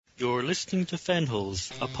You're listening to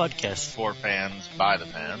Fanholes, a podcast for fans by the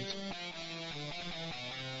fans.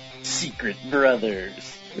 Secret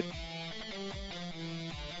Brothers.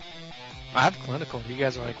 I have clinical. You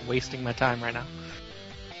guys are like wasting my time right now.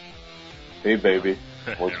 Hey baby,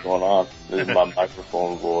 what's going on? This is my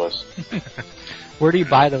microphone voice. Where do you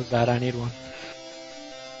buy those at? I need one.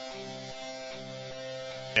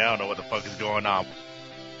 Yeah, I don't know what the fuck is going on.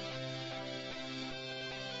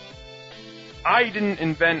 I didn't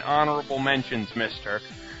invent honorable mentions, mister.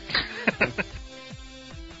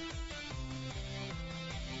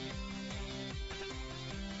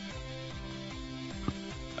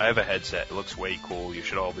 I have a headset. It looks way cool. You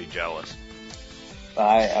should all be jealous.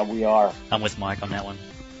 We are. I'm with Mike on that one.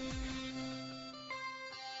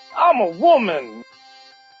 I'm a woman!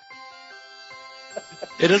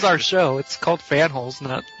 It is our show. It's called Fanholes,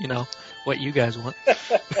 not, what you guys want.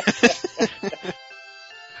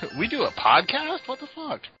 We do a podcast? What the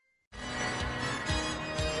fuck?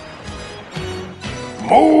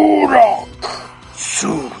 Modok!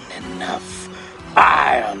 Soon enough,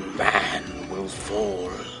 Iron Man will fall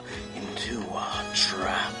into our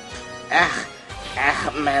trap.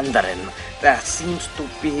 Mandarin, there seems to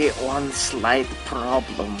be one slight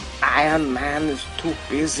problem. Iron Man is too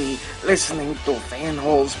busy listening to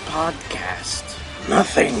Fanholes' podcast.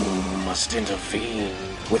 Nothing must intervene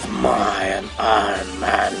with my and Iron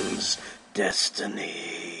Man's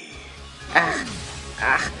destiny.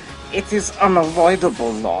 It is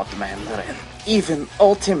unavoidable, Lord Mandarin. Even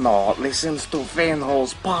Ultimo listens to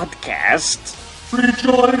Fanholes' podcast.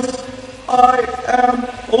 Rejoice! I am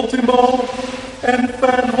Ultimo, and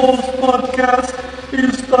Fanholes' podcast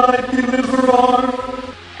is thy deliverer.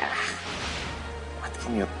 What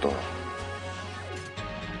can you do?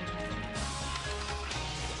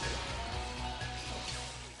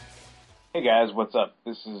 Hey guys, what's up?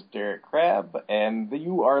 This is Derek Crabb, and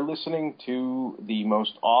you are listening to the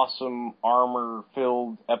most awesome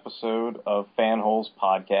armor-filled episode of Fanholes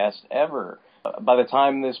podcast ever. By the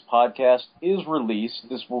time this podcast is released,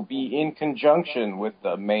 this will be in conjunction with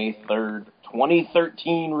the May 3rd,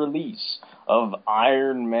 2013 release of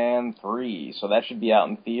Iron Man 3. So that should be out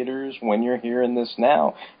in theaters when you're hearing this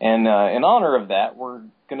now. And in honor of that, we're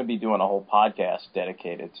going to be doing a whole podcast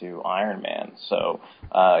dedicated to Iron Man. So,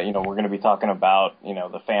 we're going to be talking about,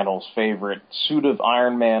 the Fanholes' favorite suit of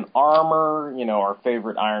Iron Man armor, our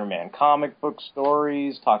favorite Iron Man comic book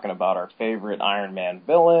stories, talking about our favorite Iron Man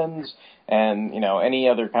villains, and, any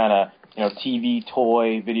other kind of, TV,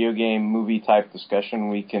 toy, video game, movie type discussion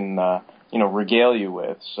we can, regale you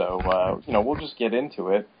with. So, we'll just get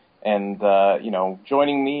into it. And,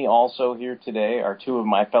 joining me also here today are two of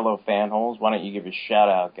my fellow Fanholes. Why don't you give a shout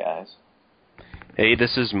out, guys? Hey,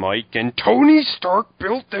 this is Mike, and Tony Stark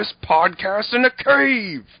built this podcast in a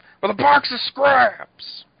cave with a box of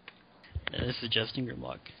scraps. This is Justin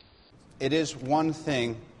Grimlock. It is one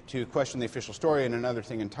thing to question the official story, and another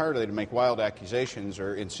thing entirely to make wild accusations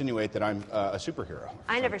or insinuate that I'm a superhero.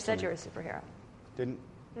 I never said you were a superhero. Didn't?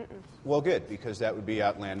 Mm-mm. Well, good, because that would be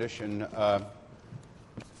outlandish and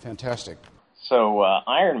fantastic. So,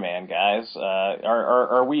 Iron Man, guys,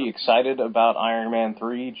 are we excited about Iron Man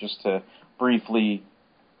 3? Just to briefly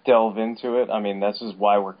delve into it. I mean, this is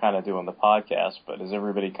why we're kind of doing the podcast, but is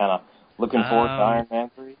everybody kind of looking forward to Iron Man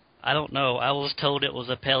 3? I don't know. I was told it was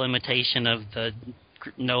a pale imitation of the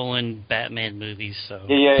Nolan Batman movies, so...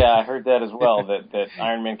 Yeah, I heard that as well, that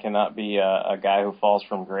Iron Man cannot be a guy who falls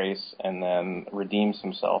from grace and then redeems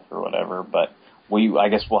himself or whatever, but I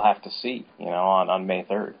guess we'll have to see, on May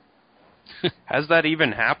 3rd. Has that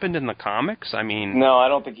even happened in the comics? I mean... No, I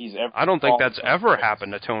don't think he's ever... I don't think that's ever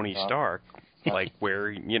happened to Tony Stark. Like,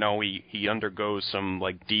 where, he undergoes some,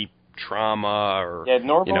 deep trauma or... Yeah,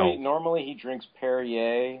 normally he drinks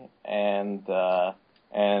Perrier and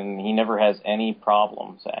he never has any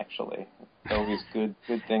problems, actually. It's always good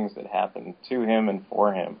things that happen to him and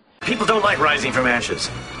for him. People don't like rising from ashes.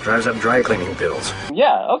 Drives up dry cleaning bills.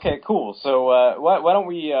 Yeah, okay, cool. So why don't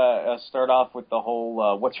we start off with the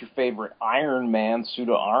whole, what's your favorite Iron Man suit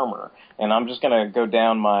of armor? And I'm just going to go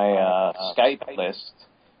down my Skype list,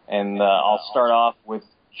 and I'll start off with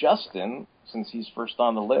Justin, since he's first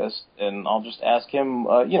on the list, and I'll just ask him,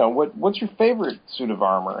 what's your favorite suit of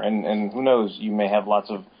armor? And who knows, you may have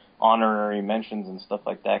lots of honorary mentions and stuff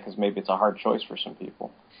like that, because maybe it's a hard choice for some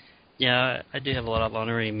people. Yeah, I do have a lot of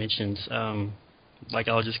honorary mentions.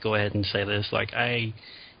 I'll just go ahead and say this. I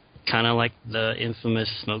kind of like the infamous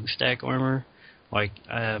smokestack armor.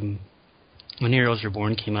 When Heroes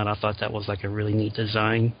Reborn came out, I thought that was, a really neat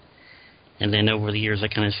design. And then over the years, I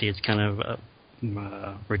kind of see it's kind of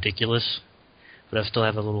ridiculous. But I still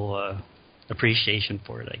have a little appreciation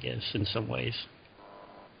for it, I guess, in some ways.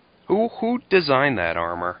 Who designed that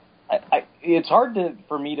armor? It's hard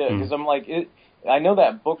for me to, because I'm like, I know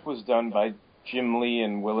that book was done by Jim Lee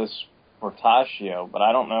and Willis Portacio, but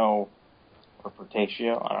I don't know, or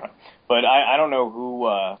Portacio, I don't know. But I don't know who,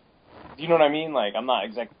 do you know what I mean? Like, I'm not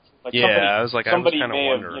exactly, like, somebody may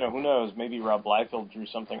have, you know, who knows, maybe Rob Liefeld drew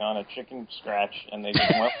something on a chicken scratch and they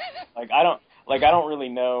didn't, I don't really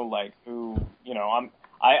know, like, who, you know,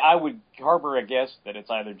 I would harbor a guess that it's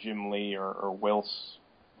either Jim Lee or Wills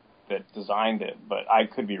that designed it, but I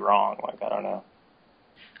could be wrong, like, I don't know.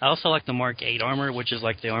 I also like the Mark 8 armor, which is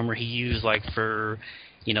like the armor he used like for,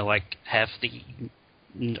 you know, like half the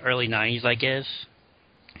early 90s, I guess.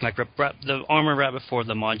 Like the armor right before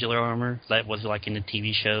the modular armor that was like in the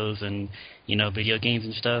TV shows and, you know, video games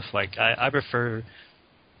and stuff. Like I prefer,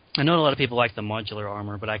 I know a lot of people like the modular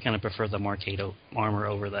armor, but I kind of prefer the Mark 8 armor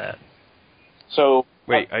over that. So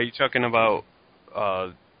wait, are you talking about,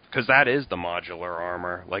 because that is the modular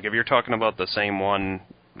armor. Like if you're talking about the same one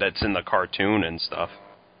that's in the cartoon and stuff.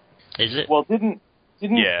 Is it? Well, didn't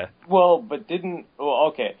yeah. Well,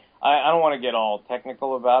 okay. I don't want to get all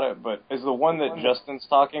technical about it, but is the one that Justin's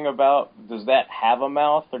talking about, does that have a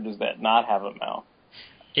mouth or does that not have a mouth?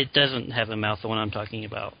 It doesn't have a mouth, the one I'm talking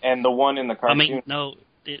about. And the one in the cartoon? I mean, no,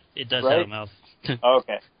 it does have a mouth.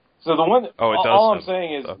 Okay. So the one, all I'm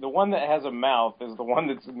saying is the one that has a mouth is the one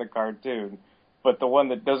that's in the cartoon, but the one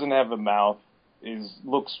that doesn't have a mouth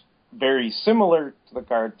looks very similar to the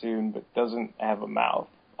cartoon, but doesn't have a mouth.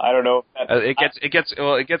 I don't know. It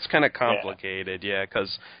gets kind of complicated, yeah,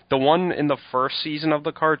 because the one in the first season of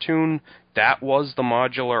the cartoon, that was the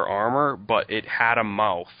modular armor, but it had a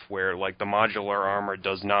mouth, where like the modular armor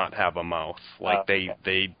does not have a mouth. Like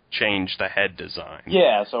they changed the head design.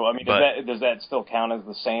 Yeah, so I mean, does that still count as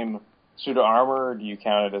the same suit of armor, or do you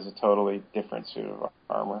count it as a totally different suit of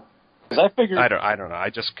armor? Because I figured, I don't know. I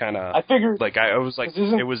just kind of. I figured, like I was like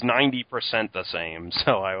it was 90% the same,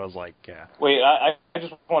 so I was like, yeah. Wait, I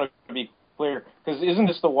just want to be clear, because isn't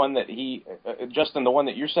this the one that Justin, the one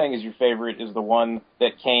that you're saying is your favorite is the one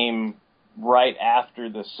that came right after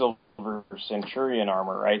the Silver Centurion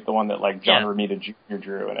armor, right? The one that like John Romita Jr.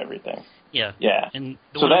 drew and everything. Yeah. Yeah. And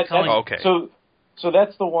so okay. So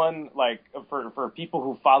that's the one, like, for people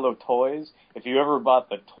who follow toys, if you ever bought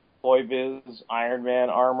the Toy Biz Iron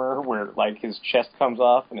Man armor where, like, his chest comes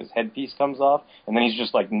off and his headpiece comes off, and then he's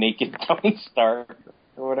just, like, naked Tony Stark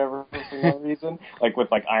or whatever for no reason, like,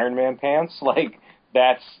 with, like, Iron Man pants, like,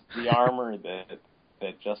 that's the armor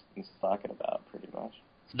that Justin's talking about, pretty much.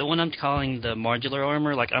 The one I'm calling the modular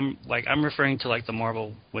armor, I'm referring to like the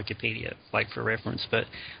Marvel Wikipedia, like for reference, but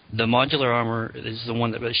the modular armor is the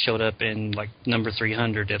one that showed up in like number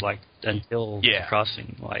 300 at like until the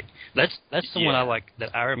crossing. Like that's the one I like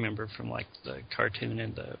that I remember from like the cartoon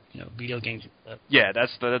and the video games and stuff. Yeah,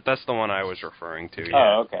 that's the one I was referring to.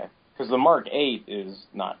 Yeah. Oh, okay. Because the Mark 8 is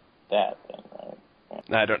not that then, right?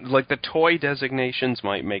 Yeah. I don't like the toy designations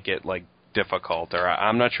might make it like difficult, or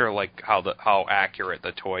I'm not sure like how accurate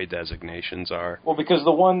the toy designations are. Well, because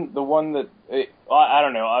the one that I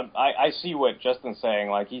don't know. I see what Justin's saying.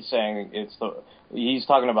 Like he's saying he's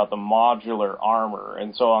talking about the modular armor,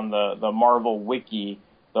 and so on the Marvel Wiki,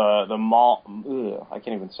 I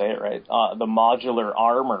can't even say it right. The modular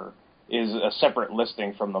armor is a separate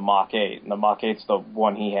listing from the Mach 8, and the Mach 8's the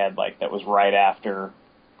one he had like that was right after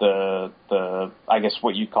the I guess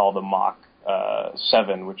what you'd call the Mach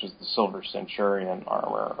 7, which is the Silver Centurion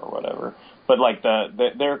armor or whatever. But like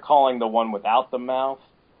they're calling the one without the mouth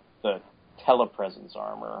the telepresence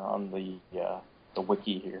armor on the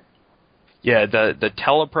wiki here. Yeah, the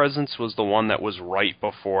telepresence was the one that was right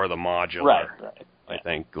before the modular. Right. I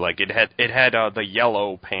think like it had the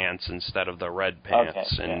yellow pants instead of the red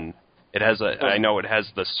pants, and it has I know it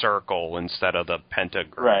has the circle instead of the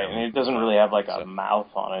pentagram. Right, and it doesn't really have like a mouth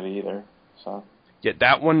on it either. So. Yeah,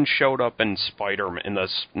 that one showed up in the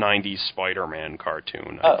 90s Spider-Man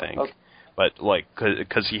cartoon, I think. Okay. But like,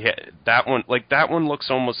 because he had that one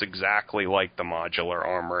looks almost exactly like the modular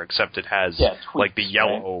armor, except it has tweaks, like the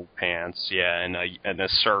yellow pants, and a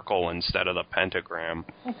circle instead of the pentagram.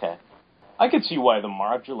 Okay, I could see why the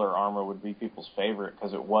modular armor would be people's favorite,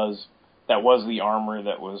 because that was the armor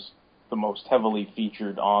that was the most heavily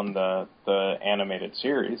featured on the animated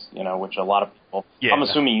series, which a lot of people, I'm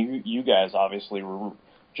assuming you guys obviously were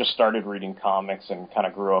just started reading comics and kind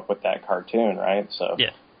of grew up with that cartoon, right? So,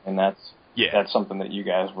 and that's something that you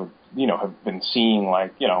guys would, have been seeing,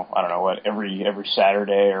 like, I don't know what, every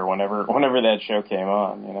Saturday or whenever that show came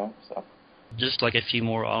on, so. Just like a few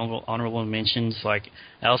more honorable mentions, like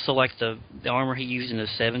I also like the armor he used in the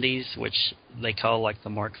 70s, which they call like the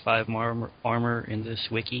Mark 5 armor in this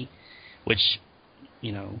wiki. Which,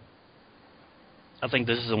 I think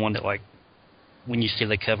this is the one that, like, when you see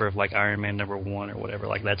the cover of, like, Iron Man #1 or whatever,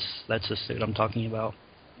 like, that's the suit I'm talking about.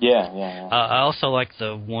 Yeah. I also like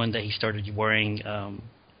the one that he started wearing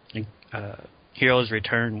in Heroes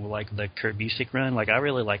Return, like the Kurt Busiek run. Like, I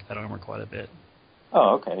really like that armor quite a bit.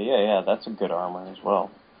 Oh, okay. Yeah, that's a good armor as well.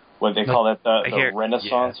 What they call that, the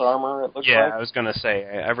Renaissance armor, it looks like? Yeah, I was going to say,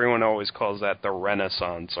 everyone always calls that the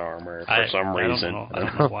Renaissance armor for some reason. I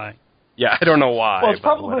don't know why. Yeah, I don't know why. Well, it's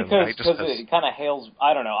probably because it kind of hails,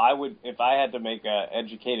 I don't know, I would, if I had to make an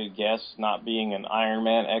educated guess, not being an Iron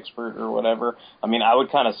Man expert or whatever, I mean, I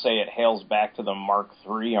would kind of say it hails back to the Mark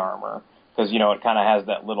III armor, because, it kind of has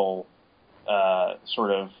that little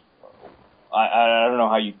sort of, I don't know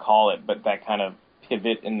how you call it, but that kind of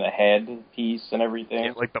pivot in the head piece and everything.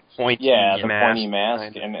 Yeah, like the pointy mask. Pointy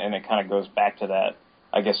mask, and it kind of goes back to that.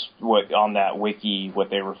 I guess what on that wiki, what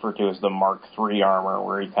they refer to as the Mark III armor,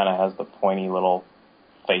 where he kind of has the pointy little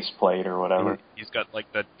faceplate or whatever. He's got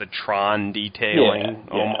like the Tron detailing,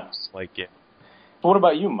 almost like it. So what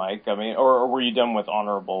about you, Mike? I mean, or were you done with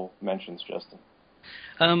honorable mentions, Justin?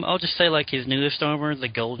 I'll just say, like, his newest armor, the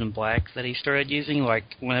gold and black that he started using. Like,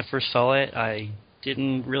 when I first saw it, I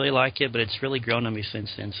didn't really like it, but it's really grown on me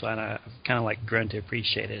since then. So I've kind of like grown to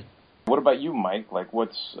appreciate it. What about you, Mike? Like, do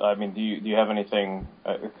you have anything?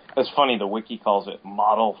 It's funny, the wiki calls it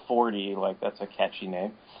Model 40. Like, that's a catchy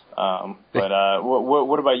name. But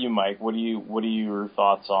what about you, Mike? What are your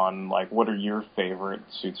thoughts on, like, what are your favorite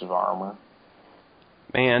suits of armor?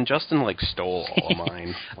 Man, Justin stole all of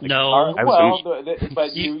mine. No,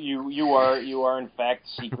 but you are in fact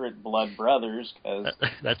secret blood brothers, because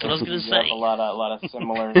that's what I was going to say. Have a lot of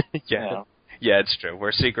similar. Yeah. Yeah, it's true.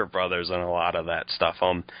 We're secret brothers on a lot of that stuff.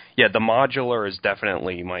 The modular is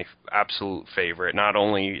definitely my absolute favorite. Not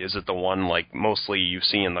only is it the one mostly you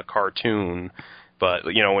see in the cartoon, but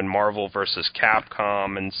in Marvel vs.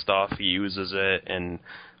 Capcom and stuff, he uses it, and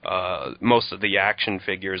most of the action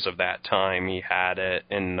figures of that time, he had it,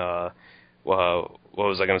 and what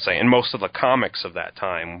was I going to say? In most of the comics of that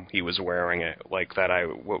time, he was wearing it, that I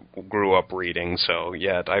grew up reading. So,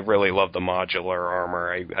 yeah, I really love the modular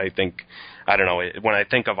armor. I think, I don't know, when I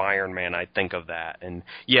think of Iron Man, I think of that. And,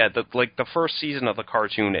 yeah, the first season of the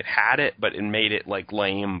cartoon, it had it, but it made it,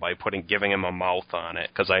 lame by giving him a mouth on it,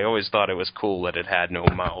 because I always thought it was cool that it had no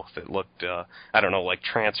mouth. It looked, I don't know, like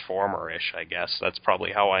Transformer-ish, I guess. That's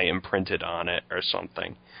probably how I imprinted on it or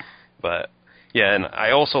something. But... yeah, and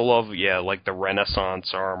I also love, the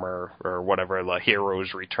Renaissance armor, or whatever, the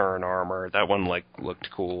Heroes Return armor. That one, looked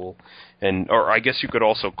cool. Or I guess you could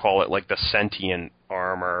also call it, the Sentient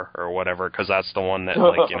armor, or whatever, because that's the one that,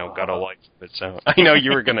 got a life of its own. I know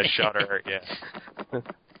you were going to shudder, yeah. No,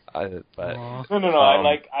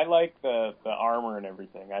 I like the armor and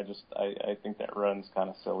everything. I think that run's kind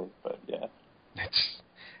of silly, but yeah.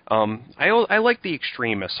 I like the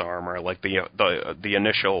Extremis armor, the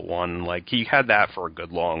initial one. He had that for a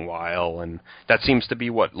good long while, and that seems to be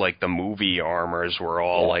what the movie armors were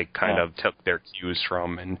all took their cues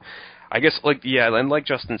from. And I guess and like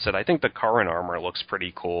Justin said, I think the current armor looks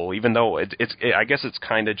pretty cool, even though I guess it's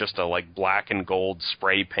kind of just a black and gold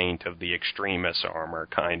spray paint of the Extremis armor,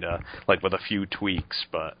 kind of with a few tweaks,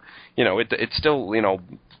 but it's still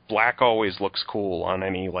black always looks cool on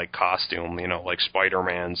any costume,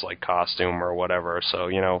 Spider-Man's costume or whatever. So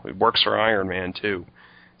it works for Iron Man too.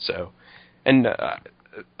 So, and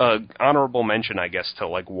honorable mention, I guess,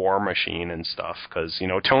 to War Machine and stuff, because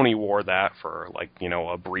Tony wore that for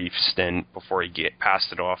a brief stint before he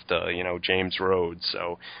passed it off to James Rhodes.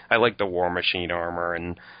 So I like the War Machine armor,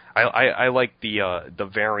 and I like the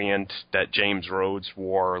variant that James Rhodes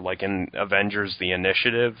wore, in Avengers: The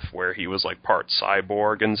Initiative, where he was part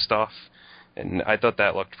cyborg and stuff, and I thought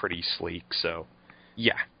that looked pretty sleek. So,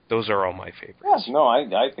 yeah, those are all my favorites. Yeah, no,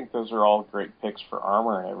 I think those are all great picks for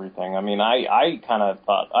armor and everything. I mean, I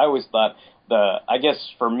always thought I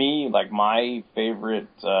guess for me, my favorite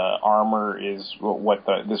armor is what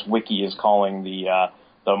this wiki is calling the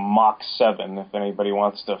Mach 7, if anybody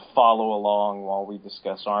wants to follow along while we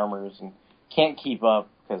discuss armors and can't keep up,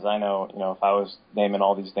 because I know, if I was naming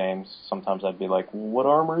all these names, sometimes I'd be like, well, what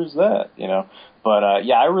armor is that, But,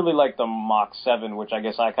 I really like the Mach 7, which I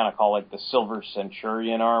guess I kind of call the Silver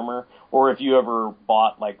Centurion armor, or if you ever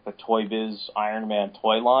bought, the Toy Biz Iron Man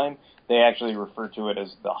toy line, they actually refer to it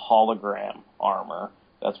as the hologram armor.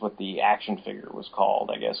 That's what the action figure was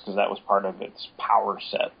called, I guess, because that was part of its power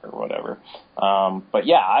set or whatever. But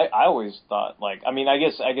yeah, I always thought I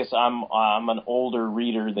guess I'm an older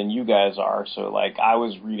reader than you guys are, so I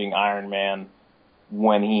was reading Iron Man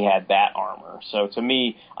when he had that armor. So to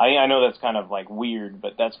me, I know that's kind of weird,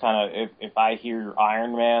 but that's kind of if I hear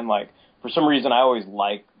Iron Man, for some reason I always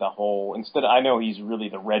like the whole, I know he's really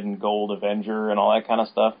the red and gold Avenger and all that kind of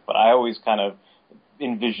stuff, but I always kind of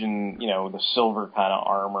envision, the silver kind of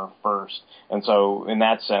armor first. And so in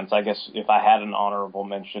that sense, I guess if I had an honorable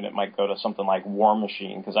mention, it might go to something like War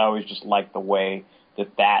Machine, because I always just liked the way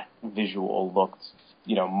that visual looked,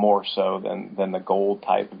 more so than the gold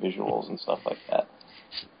type visuals and stuff like that.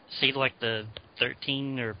 See, like the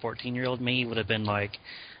 13 or 14-year-old me would have been like,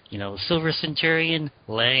 Silver Centurion,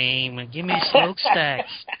 lame, give me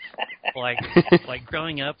smokestacks. like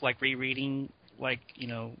growing up, like rereading,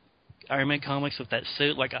 Iron Man comics with that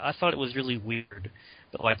suit, I thought it was really weird,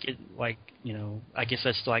 but I guess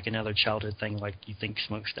that's like another childhood thing. Like you think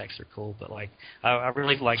smokestacks are cool, but I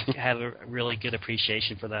really have a really good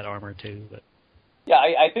appreciation for that armor too. But yeah,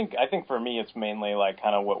 I think for me it's mainly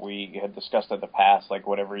kind of what we had discussed in the past,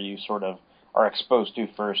 whatever you sort of are exposed to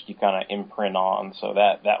first, you kind of imprint on. So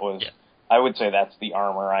that was. Yeah. I would say that's the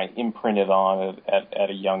armor I imprinted on at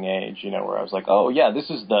a young age, where I was like, oh yeah, this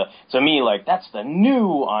is to me, that's the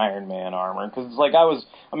new Iron Man armor. Because it's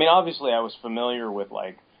obviously I was familiar with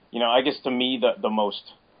I guess to me the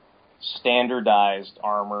most standardized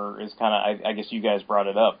armor is kind of, I guess you guys brought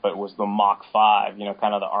it up, but it was the Mach 5,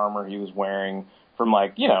 kind of the armor he was wearing from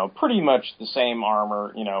pretty much the same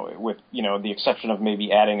armor, with, the exception of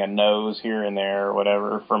maybe adding a nose here and there or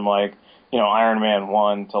whatever from Iron Man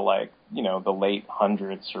 1 to the late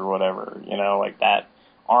hundreds or whatever, that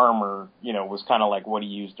armor, was kind of what he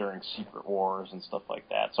used during Secret Wars and stuff like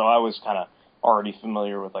that. So I was kind of already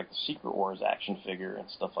familiar with the Secret Wars action figure and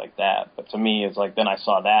stuff like that. But to me, it's then I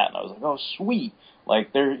saw that and I was like, oh, sweet.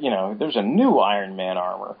 There's a new Iron Man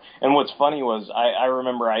armor. And what's funny was I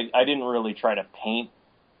remember I didn't really try to paint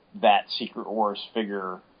that Secret Wars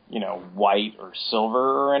figure, white or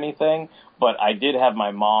silver or anything, but I did have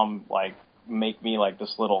my mom make me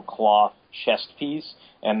this little cloth chest piece,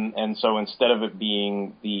 and so instead of it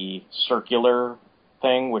being the circular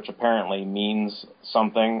thing, which apparently means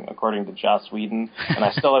something according to Joss Whedon, and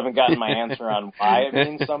I still haven't gotten my answer on why it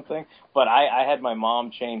means something, but I had my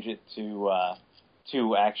mom change it to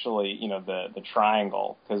actually, the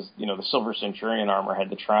triangle, because, the Silver Centurion armor had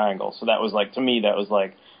the triangle. So that was to me, that was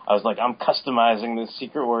I was I'm customizing this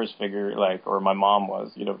Secret Wars figure, or my mom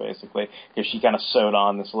was, basically, because she kind of sewed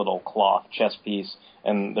on this little cloth chest piece,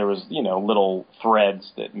 and there was, little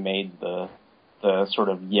threads that made the sort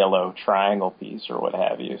of yellow triangle piece or what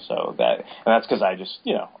have you. So that's because I just,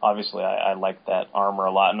 obviously I liked that armor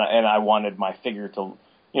a lot, and I wanted my figure to,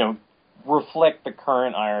 reflect the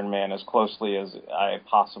current Iron Man as closely as I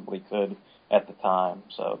possibly could at the time.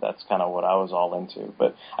 So that's kind of what I was all into.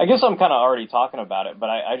 But I guess I'm kind of already talking about it,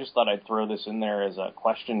 but I just thought I'd throw this in there as a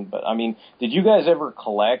question. But, did you guys ever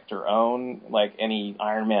collect or own, any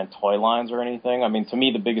Iron Man toy lines or anything? To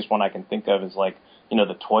me, the biggest one I can think of is,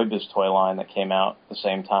 the Toy Biz toy line that came out at the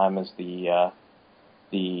same time as the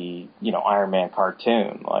Iron Man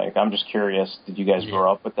cartoon. I'm just curious, did you guys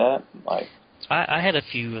grow up with that? I had a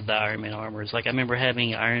few of the Iron Man armors. I remember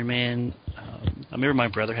having Iron Man. I remember my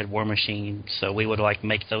brother had War Machine, so we would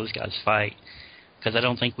make those guys fight. Because I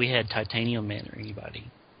don't think we had Titanium Man or anybody.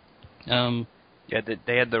 Yeah,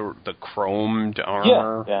 they had the chromed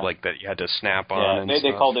armor, that you had to snap on. Yeah,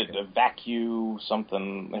 they called it a vacuum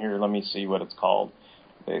something. Here, let me see what it's called.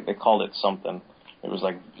 They called it something. It was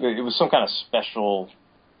it was some kind of special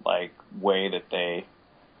way that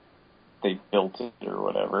they built it or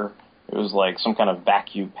whatever. It was some kind of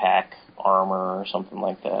vacuum pack armor or something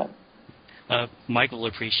like that. Mike will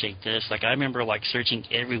appreciate this. I remember searching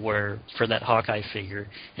everywhere for that Hawkeye figure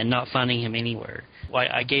and not finding him anywhere.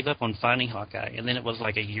 I gave up on finding Hawkeye, and then it was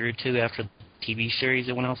a year or two after the TV series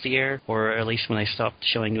that went off the air, or at least when they stopped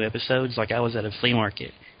showing new episodes. I was at a flea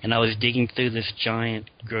market, and I was digging through this giant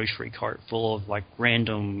grocery cart full of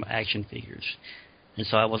random action figures. And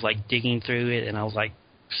so I was digging through it, and I was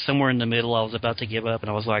somewhere in the middle, I was about to give up, and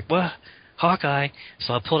I was what? Hawkeye.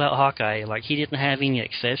 So I pulled out Hawkeye. He didn't have any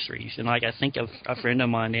accessories, and I think a friend of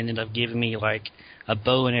mine ended up giving me a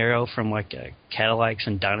bow and arrow from a Cadillacs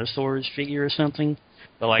and Dinosaurs figure or something.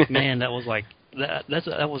 But man, that was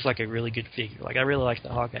that was a really good figure. I really liked the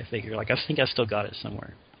Hawkeye figure. I think I still got it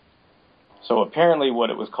somewhere. So apparently, what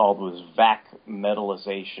it was called was vac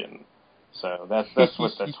metallization. So that's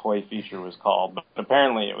what the toy feature was called. But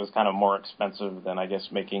apparently it was kind of more expensive than, I guess,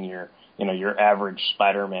 making your average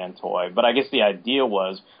Spider-Man toy. But I guess the idea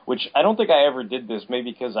was, which I don't think I ever did this,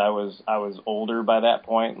 maybe because I was older by that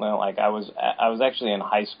point. I was actually in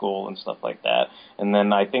high school and stuff like that. And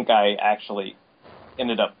then I think I actually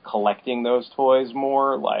ended up collecting those toys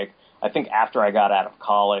more. I think after I got out of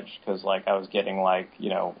college, because I was getting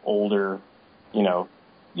older,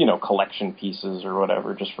 collection pieces or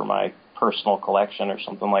whatever, just for my personal collection or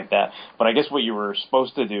something like that. But I guess what you were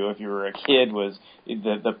supposed to do if you were a kid was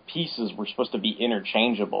the pieces were supposed to be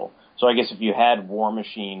interchangeable. So I guess if you had War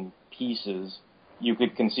Machine pieces, you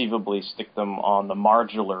could conceivably stick them on the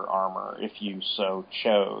modular armor if you so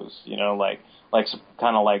chose. You know, like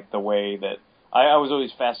kind of like the way that I was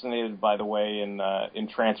always fascinated by the way in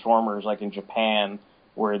Transformers, like in Japan,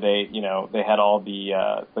 where they had all the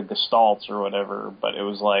gestalts or whatever, but it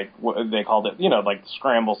was like they called it, like the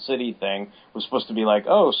Scramble City thing was supposed to be like,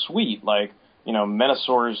 oh sweet, like,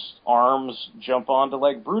 Menassor's arms jump onto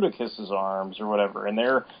like Bruticus's arms or whatever, and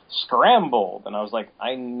they're scrambled. And I was like,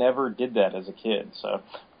 I never did that as a kid. So,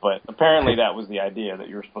 but apparently that was the idea, that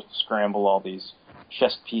you were supposed to scramble all these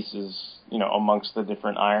chest pieces, amongst the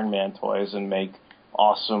different Iron Man toys and make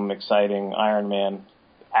awesome, exciting Iron Man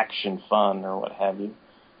action fun or what have you.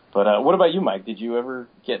 But what about you, Mike? Did you ever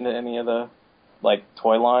get into any of the like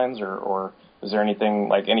toy lines, or is there anything,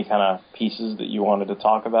 like any kind of pieces that you wanted to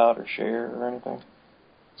talk about or share or anything?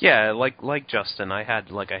 Yeah, like Justin, I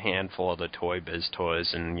had like a handful of the Toy Biz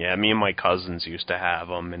toys, and yeah, me and my cousins used to have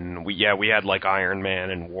them, and we had like Iron Man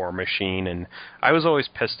and War Machine, and I was always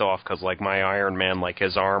pissed off because like my Iron Man, like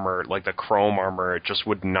his armor, like the chrome armor, it just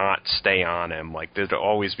would not stay on him. Like there'd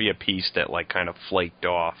always be a piece that like kind of flaked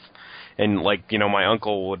off. And, like, my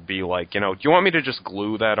uncle would be like, do you want me to just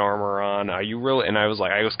glue that armor on? Are you really? And I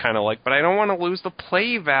was kind of like, but I don't want to lose the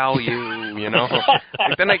play value,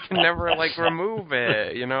 like, then I can never, like, remove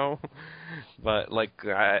it, But, like,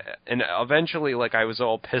 and eventually, like, I was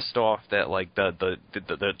all pissed off that, like,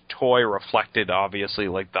 the toy reflected, obviously,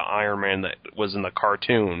 like, the Iron Man that was in the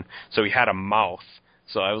cartoon. So he had a mouth.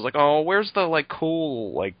 So I was like, oh, where's the, like,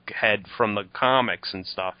 cool, like, head from the comics and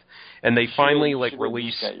stuff? And they finally, like,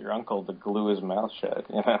 released... Get your uncle to glue his mouth shut,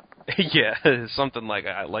 Yeah, something like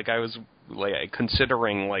that. Like, I was, like,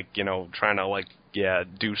 considering, like, trying to, like,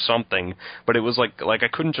 do something. But it was, like I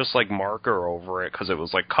couldn't just, like, marker over it because it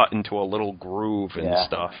was, like, cut into a little groove and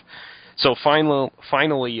stuff. So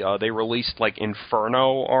finally, they released, like,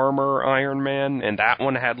 Inferno armor Iron Man, and that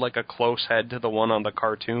one had, like, a close head to the one on the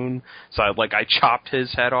cartoon. So, I chopped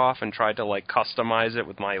his head off and tried to, like, customize it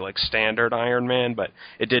with my, like, standard Iron Man, but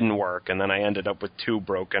it didn't work, and then I ended up with 2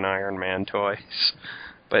 broken Iron Man toys.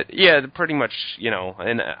 But, yeah, pretty much,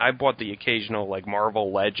 and I bought the occasional, like,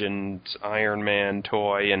 Marvel Legends Iron Man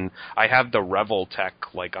toy, and I have the Revoltech,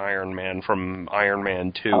 like, Iron Man from Iron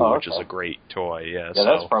Man 2, which is a great toy, Yeah,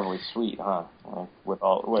 that's probably sweet, huh? With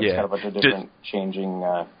it's got a bunch of different changing,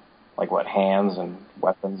 hands and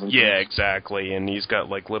weapons and things. things. Exactly, and he's got,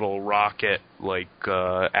 like, little rocket, like,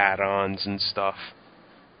 add-ons and stuff.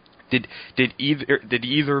 Did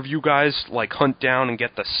either of you guys like hunt down and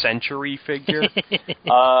get the Century figure?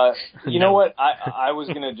 You know what? I was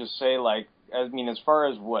gonna just say, like, I mean, as far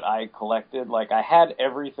as what I collected, like, I had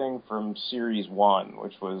everything from Series 1,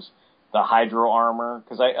 which was the Hydro armor,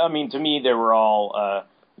 because I mean, to me, they were all,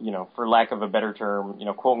 for lack of a better term,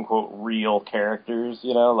 quote unquote real characters.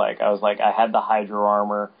 Like, I was like, I had the Hydro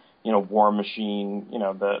armor. War Machine,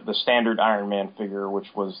 the standard Iron Man figure, which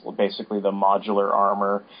was basically the modular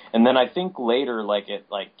armor. And then I think later, like at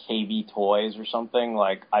like KB Toys or something,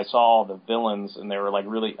 like I saw all the villains and they were like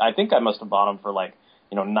really, I think I must have bought them for like,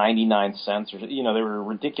 99 cents or, they were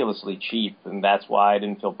ridiculously cheap. And that's why I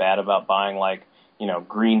didn't feel bad about buying like,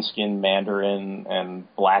 green skin Mandarin and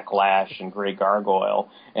Black Lash and Grey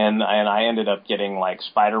Gargoyle. And I ended up getting like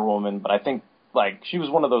Spider-Woman, but I think, like, she was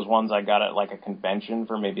one of those ones I got at, like, a convention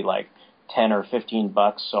for maybe, like, $10 or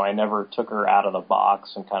 $15, so I never took her out of the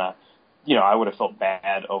box and kind of, I would have felt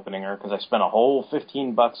bad opening her because I spent a whole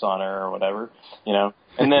 $15 on her or whatever,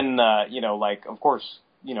 And then, like, of course,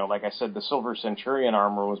 like I said, the Silver Centurion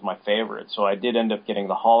armor was my favorite, so I did end up getting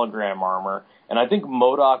the hologram armor. And I think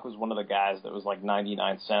MODOK was one of the guys that was, like,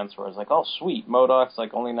 99 cents, where I was like, oh, sweet, MODOK's,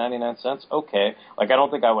 like, only 99 cents? Okay. Like, I don't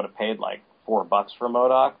think I would have paid, like, $4 for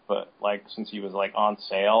MODOK, but like since he was like on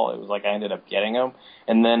sale, it was like I ended up getting him.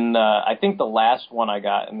 And then I think the last one I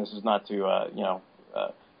got, and this is not to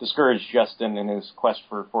discourage Justin in his quest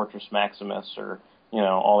for Fortress Maximus or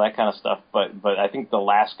all that kind of stuff, but I think the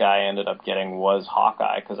last guy I ended up getting was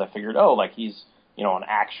Hawkeye, because I figured, oh, like he's an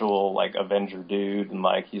actual like Avenger dude and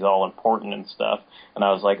like he's all important and stuff, and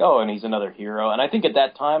I was like, oh, and he's another hero. And I think at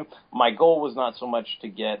that time my goal was not so much to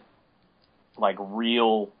get like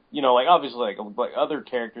real, like obviously like other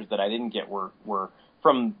characters that I didn't get were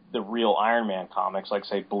from the real Iron Man comics, like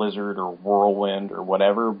say Blizzard or Whirlwind or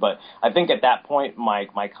whatever. But I think at that point my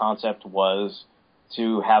concept was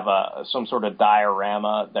to have some sort of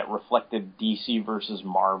diorama that reflected DC versus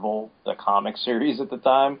Marvel, the comic series at the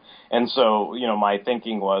time. And so, my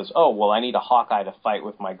thinking was, oh, well, I need a Hawkeye to fight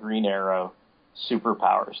with my Green Arrow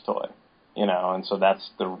superpowers toy. and so that's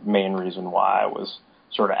the main reason why I was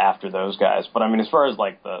sort of after those guys. But I mean, as far as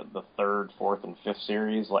like the third, fourth, and fifth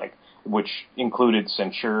series, like which included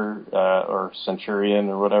or Centurion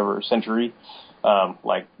or whatever, Century,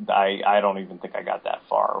 like I don't even think I got that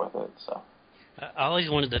far with it. So I always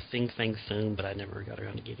wanted the Fing Fang Foom, but I never got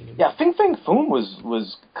around to getting him. Yeah, Fing Fang Foom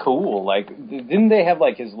was cool. Like, didn't they have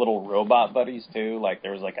like his little robot buddies too? Like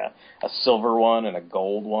there was like a silver one and a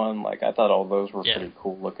gold one. Like I thought all those were pretty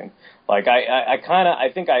cool looking. Like I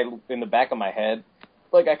think in the back of my head,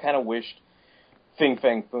 like I kind of wished Fing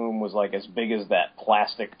Fang Foom was like as big as that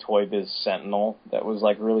plastic Toy Biz Sentinel that was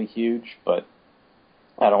like really huge, but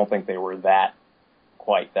I don't think they were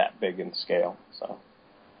quite that big in scale. So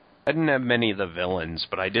I didn't have many of the villains,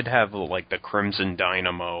 but I did have like the Crimson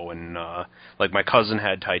Dynamo and like my cousin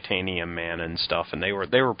had Titanium Man and stuff, and they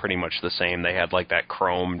were pretty much the same. They had like that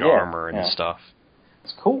chromed armor and stuff.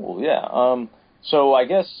 It's cool, yeah. So I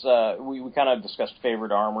guess we kind of discussed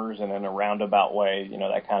favorite armors, and in a roundabout way,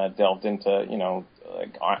 that kind of delved into,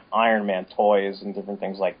 like Iron Man toys and different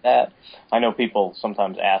things like that. I know people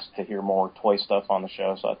sometimes ask to hear more toy stuff on the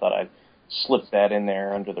show, so I thought I'd slip that in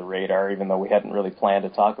there under the radar, even though we hadn't really planned to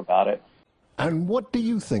talk about it. And what do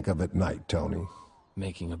you think of at night, Tony?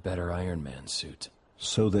 Making a better Iron Man suit.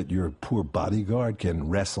 So that your poor bodyguard can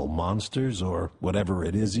wrestle monsters or whatever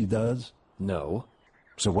it is he does? No.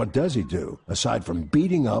 So what does he do, aside from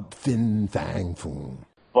beating up Fin Fang Foom?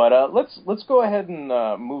 But let's go ahead and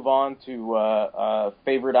move on to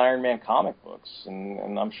favorite Iron Man comic books.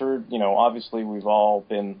 And I'm sure, obviously we've all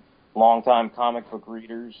been longtime comic book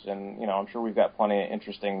readers, and, I'm sure we've got plenty of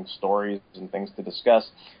interesting stories and things to discuss.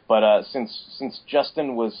 But since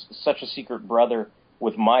Justin was such a secret brother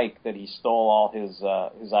with Mike that he stole all his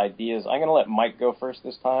ideas, I'm going to let Mike go first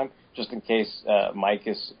this time, just in case Mike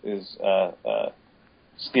is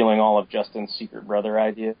stealing all of Justin's secret brother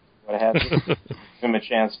ideas. What have you. Give him a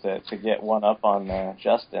chance to get one up on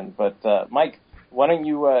Justin. But Mike, why don't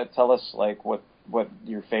you tell us like what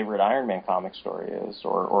your favorite Iron Man comic story is,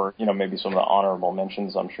 or maybe some of the honorable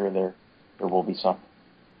mentions. I'm sure there will be some.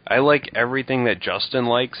 I like everything that Justin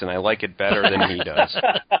likes, and I like it better than he does.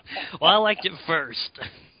 Well, I liked it first.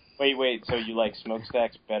 Wait, so you like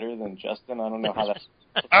Smokestacks better than Justin? I don't know how that...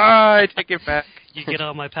 I take it back. You get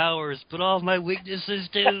all my powers, but all my weaknesses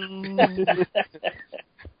too.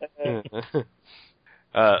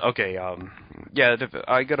 Okay, yeah,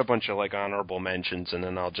 I got a bunch of, like, honorable mentions, and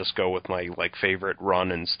then I'll just go with my, like, favorite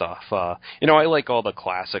run and stuff. I like all the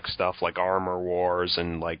classic stuff, like Armor Wars,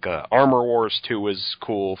 and, like, Armor Wars 2 is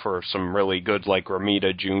cool for some really good, like,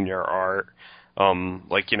 Romita Jr. art.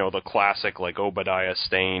 The classic, like, Obadiah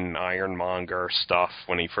Stane, Ironmonger stuff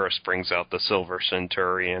when he first brings out the Silver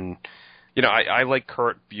Centurion. I like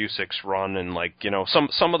Kurt Busiek's run, and, like,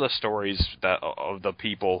 some of the stories of the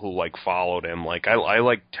people who, like, followed him. Like, I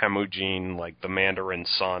like Temujin, like, the Mandarin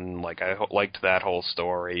Son. Like, I liked that whole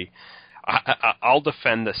story. I'll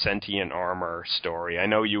defend the sentient armor story. I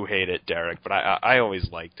know you hate it, Derek, but I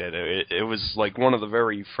always liked it. It was, like, one of the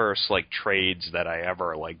very first, like, trades that I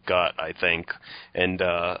ever, like, got, I think. And,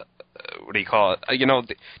 what do you call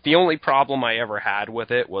it? The only problem I ever had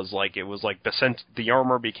with it was, like, the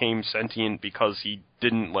armor became sentient because he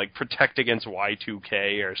didn't, like, protect against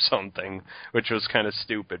Y2K or something, which was kind of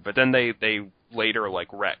stupid. But then they later, like,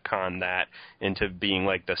 retconned that into being,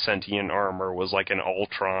 like, the sentient armor was, like, an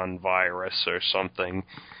Ultron virus or something.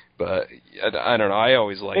 But I don't know. I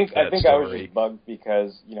always liked that story. I think I was just bugged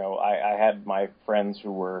because, I had my friends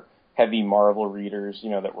who were heavy Marvel readers,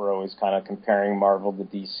 that were always kind of comparing Marvel to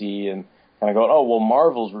DC and kind of going, oh, well,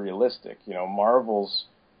 Marvel's realistic. Marvel's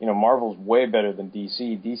way better than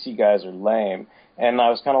DC. DC guys are lame. And I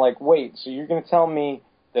was kind of like, wait, so you're going to tell me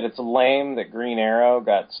that it's lame that Green Arrow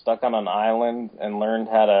got stuck on an island and learned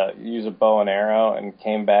how to use a bow and arrow and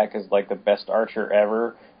came back as, like, the best archer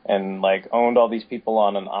ever and, like, owned all these people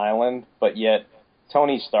on an island, but yet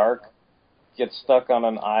Tony Stark gets stuck on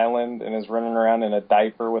an island and is running around in a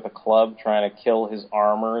diaper with a club trying to kill his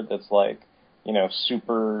armor that's, like,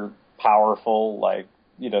 super powerful, like,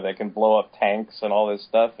 they can blow up tanks and all this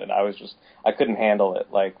stuff, and I couldn't handle it.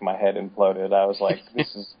 Like, my head imploded. I was like,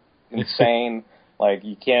 this is insane. Like,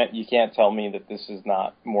 you can't tell me that this is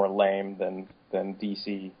not more lame than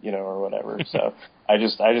DC, or whatever. So I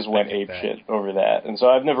just went ape shit over that. And so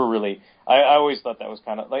I've never really, I always thought that was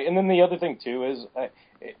kind of like, and then the other thing too is,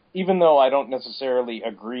 even though I don't necessarily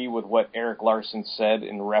agree with what Eric Larson said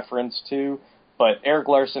in reference to, but Eric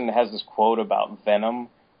Larson has this quote about Venom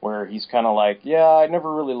where he's kind of like, yeah, I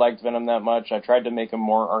never really liked Venom that much. I tried to make him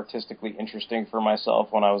more artistically interesting for myself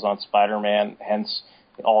when I was on Spider-Man, hence,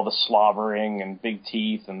 all the slobbering and big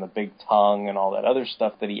teeth and the big tongue and all that other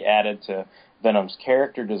stuff that he added to Venom's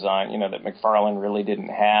character design, that McFarlane really didn't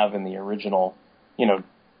have in the original,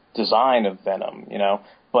 design of Venom,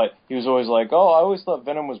 But he was always like, oh, I always thought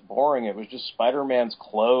Venom was boring. It was just Spider-Man's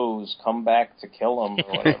clothes come back to kill him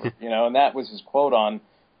or whatever, and that was his quote on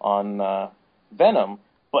Venom.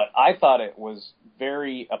 But I thought it was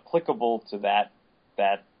very applicable to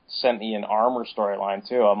that sentient armor storyline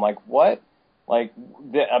too. I'm like, what? Like,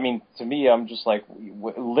 to me, I'm just like,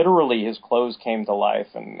 literally his clothes came to life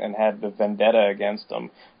and had the vendetta against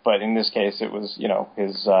him. But in this case, it was,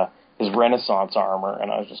 his Renaissance armor. And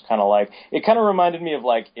I was just kind of like, it kind of reminded me of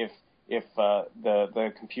like if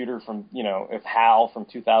the computer from, if HAL from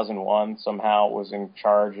 2001 somehow was in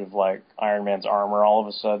charge of like Iron Man's armor all of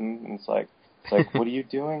a sudden. And it's like, what are you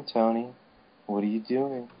doing, Tony? What are you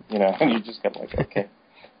doing? And you just got like, okay.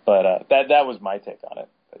 But that was my take on it.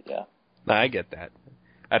 But yeah. No, I get that.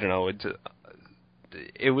 I don't know.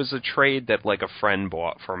 It was a trade that like a friend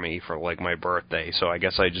bought for me for like my birthday, so I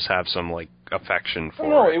guess I just have some like affection for it.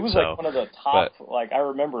 No, it was like one of the top. Like I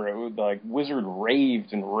remember, it was like Wizard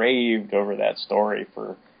raved over that story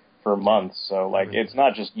for months. So like it's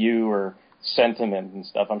not just you or sentiment and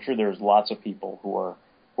stuff. I'm sure there's lots of people who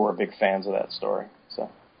are big fans of that story. So.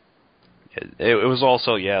 It was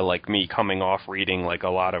also, like me coming off reading like a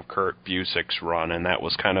lot of Kurt Busiek's run, and that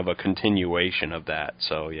was kind of a continuation of that,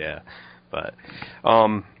 so yeah. But,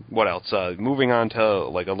 what else? Moving on to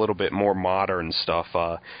like a little bit more modern stuff,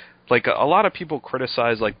 like a lot of people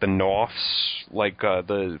criticize like the Norths, like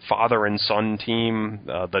the father and son team,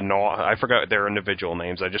 the North. I forgot their individual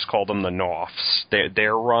names. I just called them the Norths.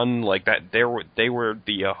 Their run, like that, they were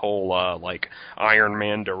the whole like Iron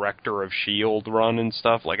Man director of S.H.I.E.L.D. run and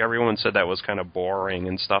stuff. Like everyone said that was kind of boring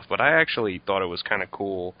and stuff, but I actually thought it was kind of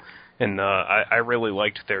cool. And I really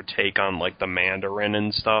liked their take on like the Mandarin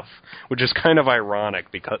and stuff, which is kind of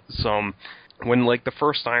ironic because when like the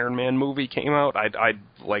first Iron Man movie came out, I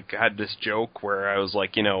like had this joke where I was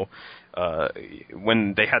like,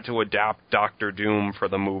 when they had to adapt Doctor Doom for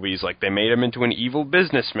the movies, like they made him into an evil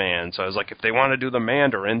businessman. So I was like, if they want to do the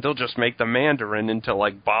Mandarin, they'll just make the Mandarin into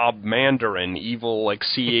like Bob Mandarin, evil like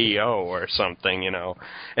CEO or something,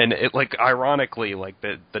 And it like ironically, like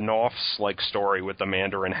the North's like story with the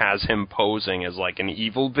Mandarin has him posing as like an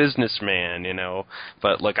evil businessman,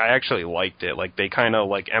 But like I actually liked it. Like they kind of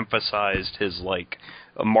like emphasized his like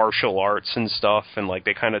martial arts and stuff, and like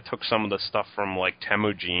they kind of took some of the stuff from like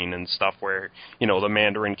Temujin and stuff where the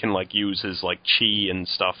Mandarin can like use his like chi and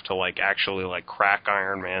stuff to like actually like crack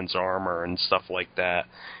Iron Man's armor and stuff like that.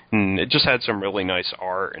 And it just had some really nice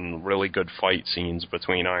art and really good fight scenes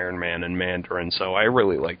between Iron Man and Mandarin, so I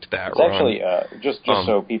really liked that. It's run. Actually just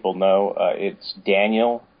so people know, it's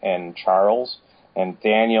Daniel and Charles. And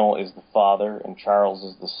Daniel is the father, and Charles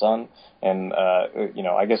is the son. And,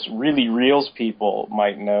 I guess really Reels people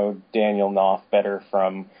might know Daniel Knopf better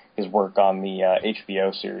from his work on the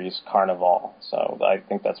HBO series Carnival. So I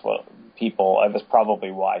think that's that's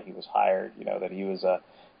probably why he was hired, that he was a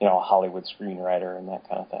Hollywood screenwriter and that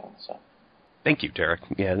kind of thing. So. Thank you, Derek.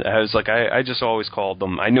 Yeah, I was like, I just always called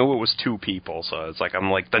them, I knew it was two people, so it's like,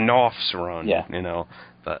 I'm like, the Knopf's run,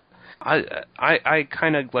 but I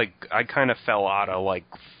kind of fell out of like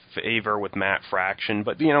favor with Matt Fraction,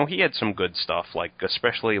 but he had some good stuff, like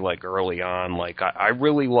especially like early on. Like I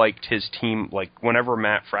really liked his team. Like whenever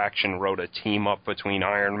Matt Fraction wrote a team up between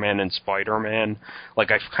Iron Man and Spider-Man,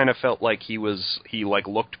 like I kind of felt like he like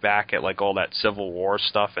looked back at like all that Civil War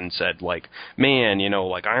stuff and said like, man,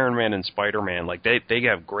 like Iron Man and Spider-Man, like they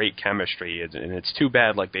have great chemistry, and it's too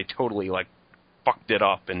bad like they totally like fucked it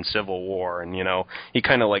up in Civil War, and he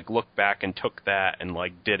kind of like looked back and took that and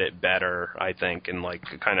like did it better, I think, and like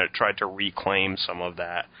kind of tried to reclaim some of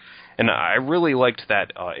that. And I really liked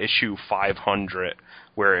that issue 500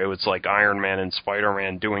 where it was like Iron Man and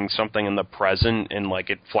Spider-Man doing something in the present, and like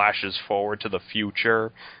it flashes forward to the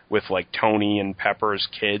future with like Tony and Pepper's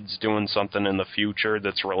kids doing something in the future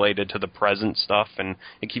that's related to the present stuff, and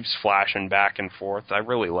it keeps flashing back and forth. I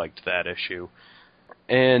really liked that issue.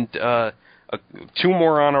 And two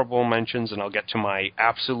more honorable mentions, and I'll get to my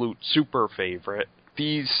absolute super favorite.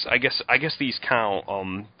 These, I guess these count.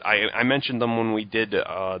 I mentioned them when we did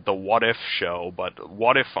the What If show, but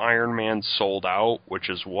What If Iron Man Sold Out, which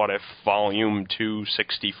is What If Volume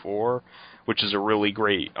 264, which is a really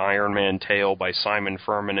great Iron Man tale by Simon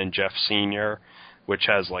Furman and Jeff Senior, which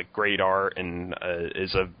has like great art and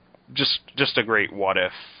is a just a great what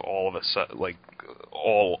if, all of a like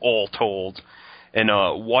all told. And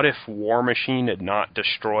What If War Machine Had Not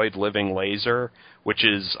Destroyed Living Laser, which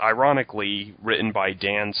is ironically written by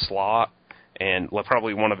Dan Slott and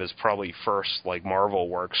probably one of his first like Marvel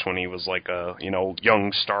works when he was like a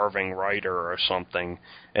young starving writer or something,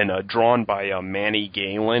 and drawn by Manny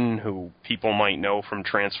Galen, who people might know from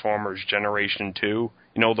Transformers Generation 2.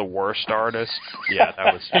 The worst artist. Yeah,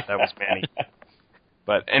 that was Manny.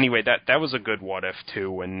 But anyway, that was a good what if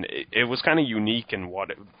too, and it was kind of unique in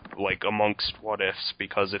amongst what ifs,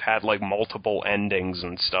 because it had like multiple endings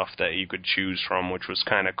and stuff that you could choose from, which was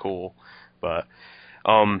kind of cool. But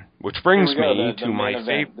which brings me to my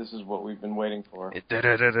favorite. This is what we've been waiting for.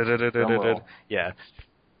 Yeah.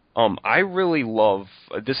 I really love.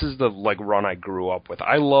 This is the run I grew up with.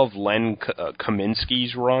 I love Len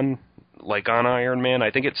Kaminsky's run, on Iron Man. I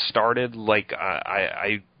think it started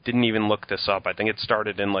I didn't even look this up. I think it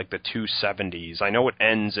started in the 270s. I know it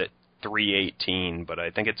ends at 318, but I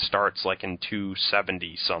think it starts in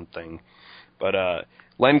 270 something. But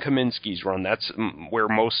Len Kaminsky's run, that's where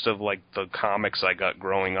most of the comics I got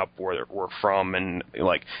growing up were from, and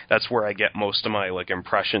that's where I get most of my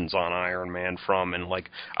impressions on Iron Man from. And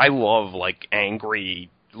I love angry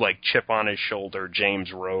chip on his shoulder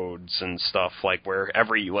James Rhodes and stuff, where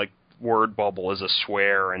every word bubble is a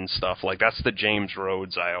swear and stuff. That's the James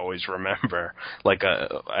Rhodes I always remember.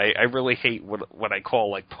 I really hate what I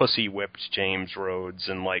call pussy whipped James Rhodes,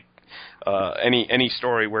 and any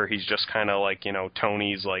story where he's just kind of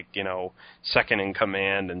Tony's second in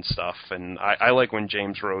command and stuff. And I like when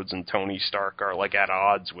James Rhodes and Tony Stark are at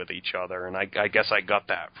odds with each other, and I guess I got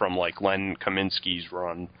that from Len Kaminsky's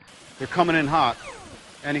run. They're coming in hot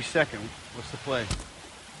any second. What's the play?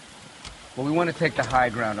 Well, we want to take the high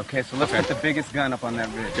ground, okay? So let's put the biggest gun up on that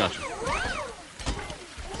ridge. Gotcha.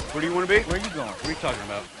 Where do you want to be? Where are you going? What are you talking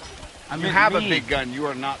about? I you have a big gun. You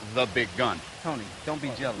are not the big gun. Tony, don't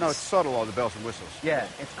be jealous. No, it's subtle, all the bells and whistles. Yeah,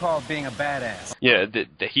 it's called being a badass. Yeah,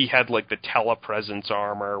 he had the telepresence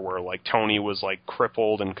armor where Tony was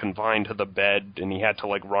crippled and confined to the bed, and he had to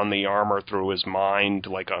run the armor through his mind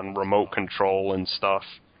on remote control and stuff.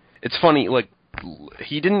 It's funny,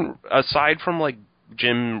 he didn't, aside from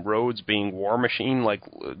Jim Rhodes being War Machine,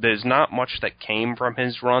 there's not much that came from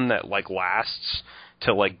his run that lasts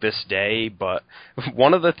to this day. But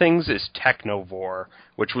one of the things is Technovore,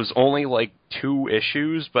 which was only 2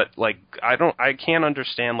 issues, but I can't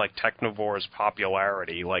understand Technovore's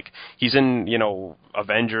popularity. He's in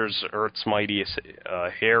Avengers Earth's Mightiest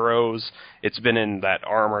Heroes. It's been in that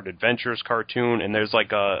Armored Adventures cartoon, and there's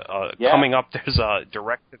coming up, there's a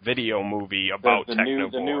direct video movie about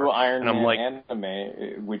Technovore. The new Iron Man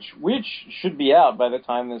anime, which should be out by the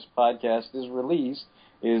time this podcast is released,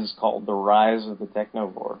 is called The Rise of the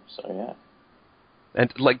Technovore. So yeah.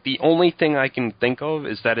 And the only thing I can think of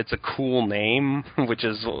is that it's a cool name,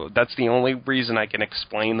 that's the only reason I can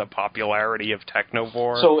explain the popularity of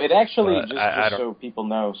Technovore. So it actually, just so people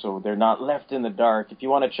know, so they're not left in the dark, if you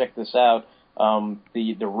want to check this out,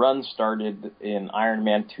 the run started in Iron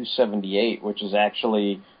Man 278, which is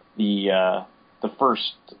actually the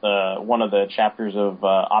first one of the chapters of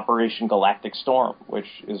Operation Galactic Storm, which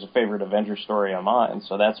is a favorite Avenger story of mine.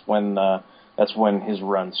 So that's when his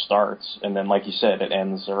run starts, and then, like you said, it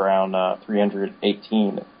ends around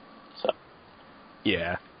 318. So.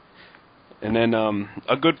 Yeah. And then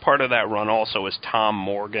a good part of that run also is Tom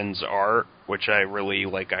Morgan's art, which I really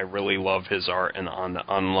like. I really love his art, and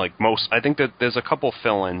on most, I think that there's a couple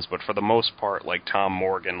fill-ins, but for the most part, Tom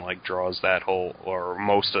Morgan draws that whole or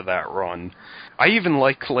most of that run. I even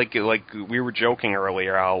like we were joking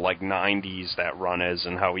earlier how 90s that run is,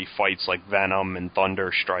 and how he fights Venom and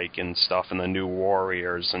Thunderstrike and stuff in the New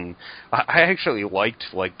Warriors, and I actually liked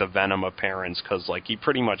the Venom appearance, because he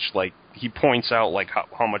pretty much he points out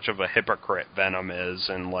how much of a hypocrite Venom is,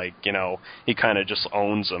 and he kind of just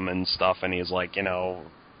owns him and stuff, and he's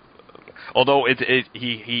although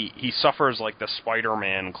he suffers the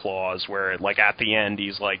Spider-Man clause, where at the end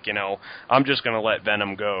he's I'm just gonna let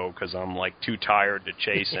Venom go because I'm too tired to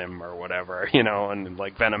chase him or whatever, and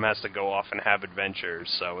Venom has to go off and have adventures,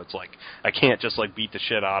 so it's I can't just beat the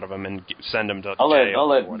shit out of him and send him to jail. I'll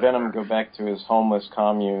let Venom go back to his homeless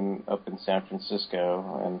commune up in San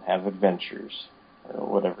Francisco and have adventures, or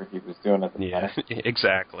whatever he was doing at the time. Yeah,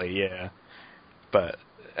 exactly, yeah. But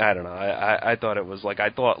I don't know. I thought it was I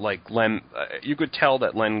thought Len. You could tell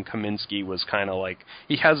that Len Kaminsky was kind of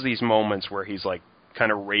he has these moments where he's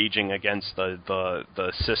kind of raging against the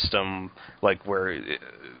system, where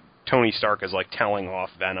Tony Stark is telling off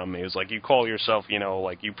Venom. He was you call yourself,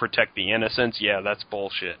 you protect the innocents. Yeah, that's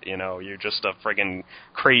bullshit. You're just a friggin'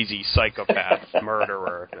 crazy psychopath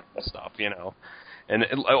murderer and stuff. And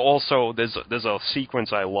also, there's a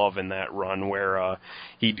sequence I love in that run where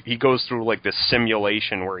he goes through like this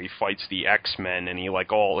simulation where he fights the X-Men, and he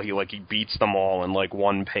beats them all in like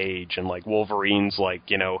one page, and like Wolverine's like,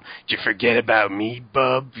 you know, did you forget about me,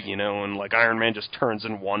 bub? You know, and like Iron Man just turns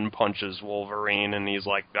and one punches Wolverine, and he's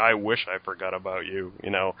like, I wish I forgot about you, you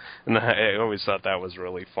know. And I always thought that was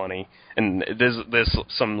really funny. And there's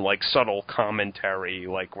some like subtle commentary,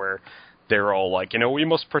 like where they're all like, you know, we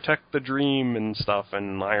must protect the dream and stuff,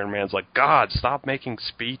 and Iron Man's like, God, stop making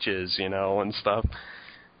speeches, you know, and stuff.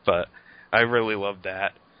 But I really love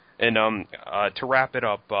that. And to wrap it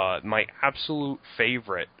up, my absolute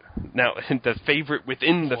favorite, now the favorite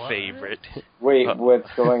within the favorite. Wait, what's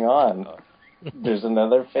going on? There's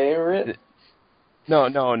another favorite? No.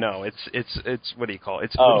 It's what do you call it?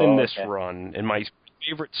 It's within this run, and my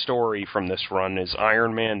favorite story from this run is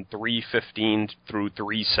Iron Man 315 through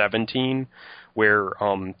 317, where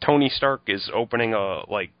Tony Stark is opening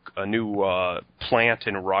a new plant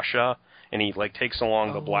in Russia, and he like takes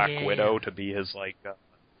along the Black Widow to be his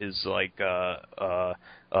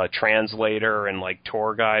translator and like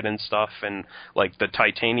tour guide and stuff, and like the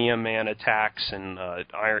Titanium Man attacks, and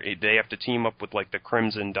they have to team up with like the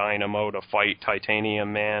Crimson Dynamo to fight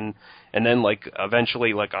Titanium Man, and then like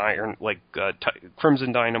eventually like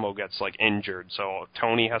Crimson Dynamo gets like injured, so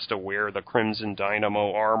Tony has to wear the Crimson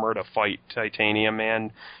Dynamo armor to fight Titanium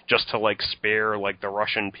Man, just to like spare like the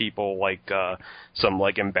Russian people like some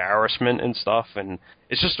like embarrassment and stuff. And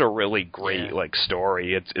it's just a really great like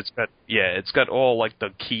story. It's got all like the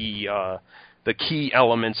key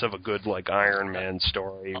elements of a good like Iron Man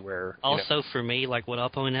story. Where also for me, like what I'll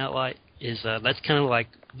point out like is that's kind of like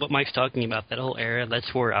what Mike's talking about, that whole era.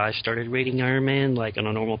 That's where I started reading Iron Man like on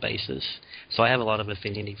a normal basis, so I have a lot of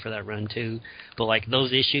affinity for that run too. But like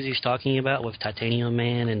those issues he's talking about with Titanium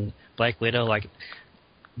Man and Black Widow, like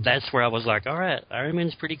that's where I was like, all right, Iron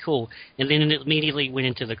Man's pretty cool. And then it immediately went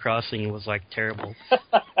into the Crossing and was like terrible.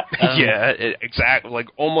 Exactly. Like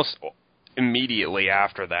almost immediately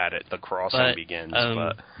after that, the Crossing begins.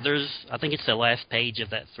 But I think it's the last page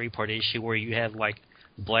of that 3-part issue where you have like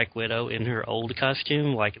Black Widow in her old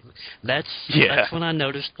costume. Like that's when I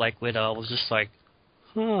noticed Black Widow. I was just like,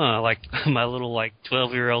 huh, like my little like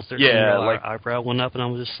 12-year-old, 13-year-old eyebrow went up, and I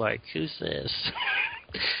was just like, who's this?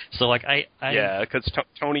 So like because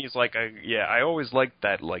Tony's like I always liked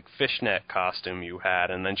that like fishnet costume you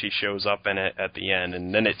had, and then she shows up in it at the end,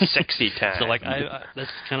 and then it's sexy time. So like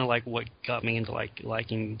that's kind of like what got me into like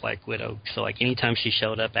liking Black Widow. So like anytime she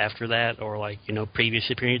showed up after that, or like, you know,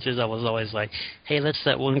 previous appearances, I was always like, hey, that's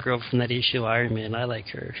that one girl from that issue Iron Man, I like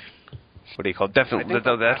her. What do you call it?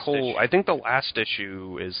 Definitely I think the last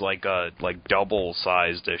issue is like a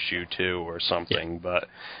double-sized issue too or something, but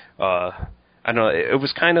I don't know, it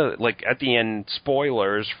was kind of like at the end,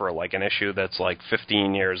 spoilers for like an issue that's like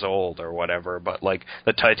 15 years old or whatever, but like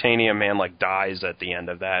the Titanium Man like dies at the end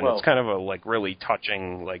of that, and it's kind of a like really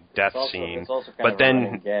touching like death scene. It's also kind of a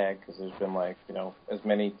running gag, because there's been like, you know, as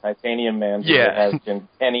many Titanium Mans as there has been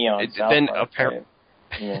Kenny on South Park.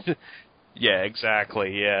 Yeah,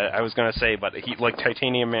 exactly. Yeah, I was gonna say, but he like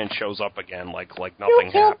Titanium Man shows up again, like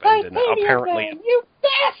nothing happened, and apparently, you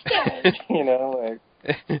bastard! You know, like.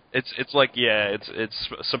 It's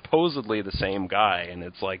supposedly the same guy, and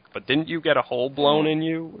it's like, but didn't you get a hole blown in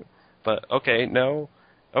you? But okay, no,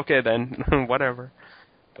 okay then, whatever.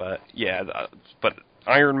 But yeah, but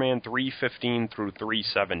Iron Man 315 through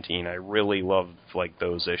 317, I really loved like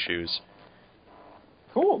those issues.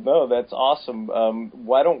 Cool. No, that's awesome.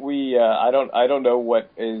 Why don't we? I don't know what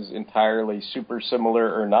is entirely super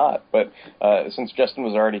similar or not, but since Justin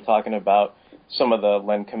was already talking about some of the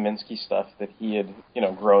Len Kaminsky stuff that he had, you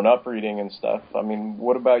know, grown up reading and stuff. I mean,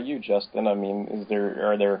 what about you, Justin? I mean,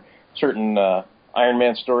 are there certain Iron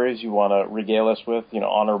Man stories you want to regale us with? You know,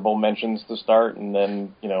 honorable mentions to start, and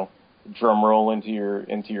then, you know, drum roll into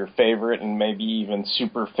your favorite, and maybe even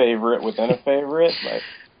super favorite within a favorite. Like,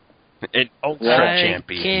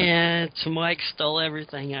 champion. I can't. Mike stole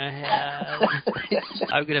everything I had.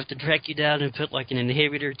 I'm gonna have to track you down and put like an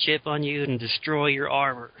inhibitor chip on you and destroy your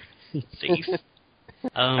armor. Thief.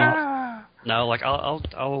 No, like I'll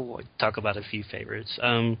talk about a few favorites.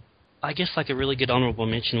 I guess like a really good honorable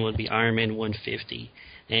mention would be Iron Man 150,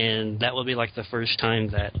 and that would be like the first time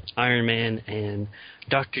that Iron Man and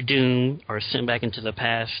Dr. Doom are sent back into the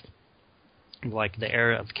past, like the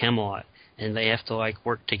era of Camelot, and they have to like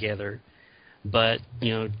work together. But,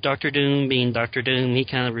 you know, Dr. Doom being Dr. Doom, he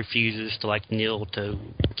kind of refuses to, like, kneel to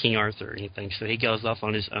King Arthur or anything. So he goes off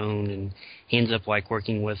on his own, and he ends up, like,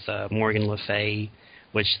 working with Morgan Le Fay,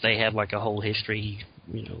 which they have, like, a whole history,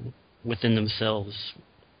 you know, within themselves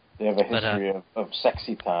They have a history of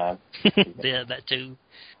sexy time. Yeah, that too.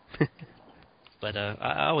 But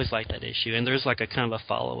I always like that issue. And there's like a kind of a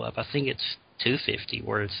follow-up. I think it's 250,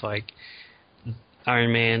 where it's like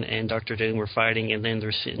Iron Man and Doctor Doom were fighting, and then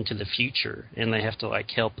they're sent to the future, and they have to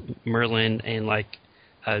like help Merlin and like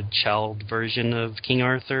a child version of King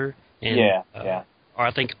Arthur. And, or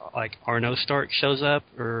I think like Arno Stark shows up,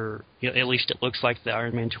 or at least it looks like the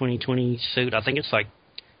Iron Man 2020 suit. I think it's like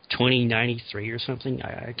 2093 or something.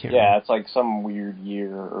 I can't remember. Yeah, it's like some weird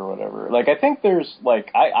year or whatever. Like, I think there's,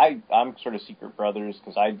 like, I'm sort of Secret Brothers,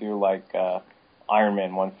 because I do, like, Iron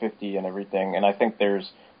Man 150 and everything, and I think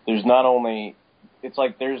there's not only, it's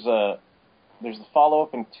like there's the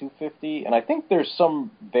follow-up in 250, and I think there's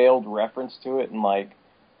some veiled reference to it in, like,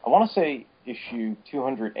 I want to say issue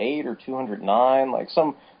 208 or 209, like,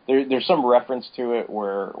 there's some reference to it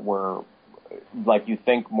where like, you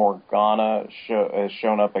think Morgana has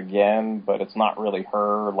shown up again, but it's not really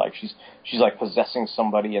her. Like, she's like possessing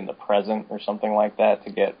somebody in the present or something like that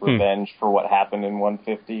to get revenge for what happened in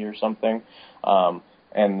 150 or something.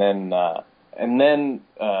 And then I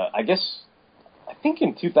think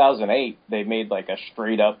in 2008 they made like a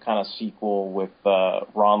straight up kind of sequel with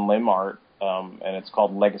Ron Lim art, and it's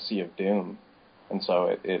called Legacy of Doom. And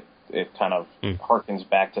so it kind of harkens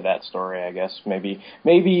back to that story, I guess. Maybe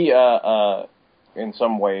in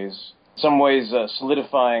some ways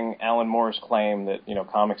solidifying Alan Moore's claim that,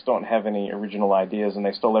 comics don't have any original ideas and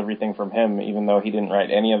they stole everything from him, even though he didn't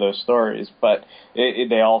write any of those stories. But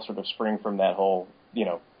they all sort of spring from that whole,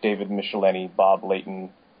 David Michelini, Bob Layton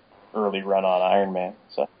early run on Iron Man.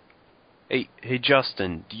 So. Hey,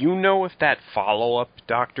 Justin, do you know if that follow-up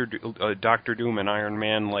Doctor Doom and Iron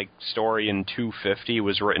Man like story in 250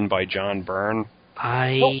 was written by John Byrne?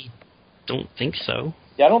 I don't think so.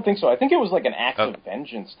 Yeah, I don't think so. I think it was like an Acts of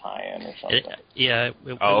Vengeance tie-in or something. It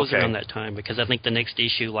was around that time, because I think the next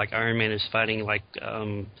issue, like, Iron Man is fighting like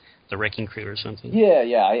the Wrecking Crew or something.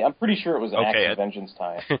 Yeah, I'm pretty sure it was an Acts of Vengeance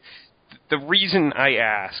tie-in. The reason I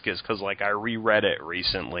ask is because, like, I reread it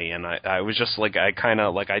recently, and I was just, like, I kind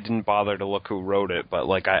of, like, I didn't bother to look who wrote it, but,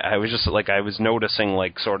 like, I was just, like, I was noticing,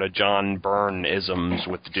 like, sort of John Byrne-isms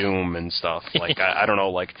with Doom and stuff. Like, I don't know,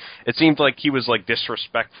 like, it seemed like he was, like,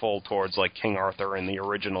 disrespectful towards, like, King Arthur in the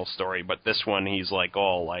original story, but this one he's, like,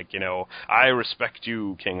 all, like, I respect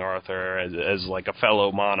you, King Arthur, as like, a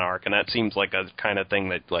fellow monarch, and that seems like a kind of thing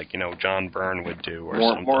that, like, John Byrne would do or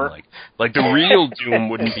something. Like, the real Doom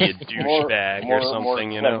wouldn't be a douchebag or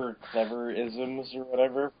something, clever isms or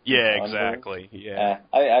whatever. Yeah, exactly. Yeah.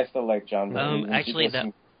 I still like John Byrne. Actually,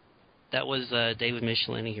 that was David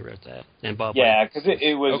Michelini who wrote that, and Bob. Yeah, because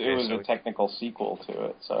it was a technical sequel to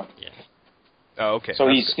it. So. Yeah. Oh, okay. So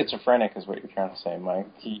he's schizophrenic, is what you're trying to say, Mike.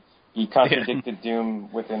 He contradicted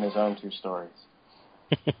Doom within his own two stories.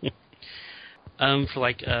 For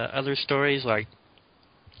like other stories, like,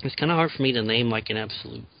 it's kind of hard for me to name like an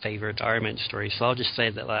absolute favorite Iron Man story, so I'll just say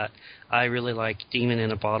that I really like Demon in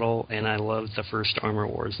a Bottle, and I love the first Armor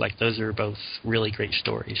Wars. Like, those are both really great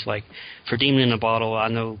stories. Like, for Demon in a Bottle, I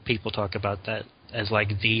know people talk about that as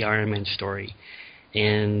like the Iron Man story,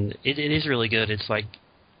 and it is really good. It's like,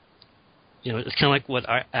 it's kind of like what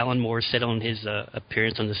Alan Moore said on his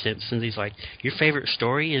appearance on The Simpsons. He's like, your favorite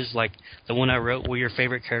story is like the one I wrote where your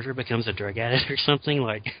favorite character becomes a drug addict or something.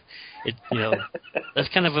 Like, that's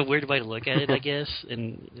kind of a weird way to look at it, I guess.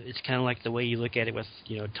 And it's kind of like the way you look at it with,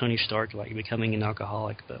 Tony Stark, like, becoming an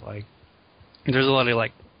alcoholic. But, like, there's a lot of,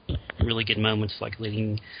 like, really good moments, like,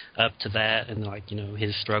 leading up to that and, like,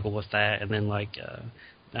 his struggle with that. And then, like,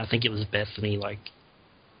 I think it was Bethany, like,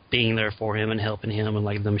 being there for him and helping him, and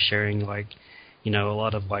like them sharing like, a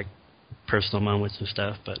lot of like personal moments and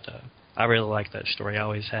stuff. But I really like that story. I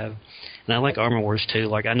always have, and I like Armor Wars too.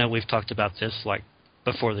 Like, I know we've talked about this like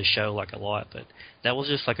before the show like a lot, but that was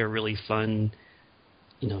just like a really fun,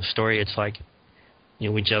 story. It's like,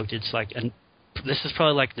 we joked. It's like, and this is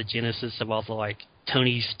probably like the genesis of all the like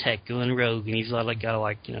Tony's tech going rogue, and he's like got to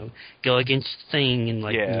like go against the thing and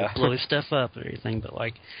like blow his stuff up and everything. But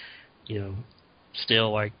like,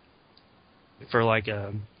 still like. For like,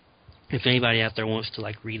 if anybody out there wants to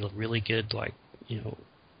like read a really good like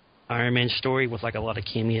Iron Man story with like a lot of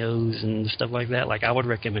cameos and stuff like that, like I would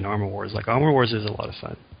recommend Armor Wars. Like Armor Wars is a lot of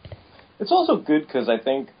fun. It's also good because I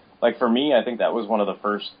think, like for me, I think that was one of the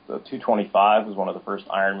first. 225 was one of the first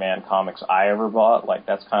Iron Man comics I ever bought. Like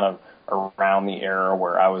that's kind of around the era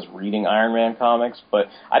where I was reading Iron Man comics, but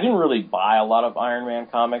I didn't really buy a lot of Iron Man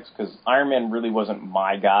comics because Iron Man really wasn't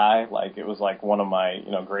my guy. Like, it was like one of my,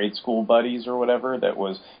 grade school buddies or whatever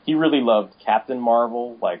he really loved Captain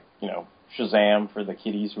Marvel, like, Shazam for the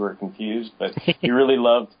kiddies who are confused, but he really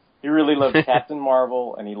loved Captain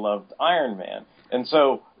Marvel, and he loved Iron Man. And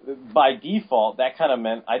so by default, that kind of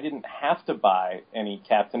meant I didn't have to buy any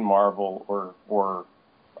Captain Marvel or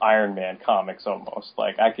Iron Man comics almost.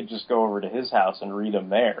 Like, I could just go over to his house and read them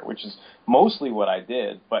there, which is mostly what I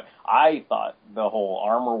did. But I thought the whole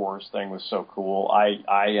Armor Wars thing was so cool,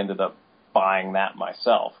 I ended up buying that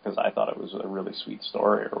myself because I thought it was a really sweet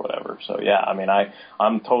story or whatever. So, yeah, I mean,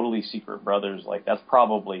 I'm totally Secret Brothers. Like, that's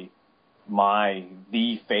probably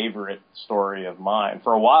the favorite story of mine.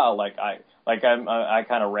 For a while, I kind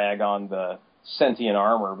of rag on the sentient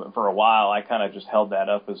armor, but for a while I kind of just held that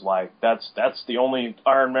up as like, that's the only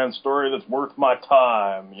Iron Man story that's worth my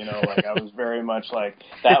time, you know, like I was very much like,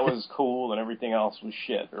 that was cool and everything else was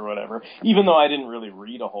shit or whatever, even though I didn't really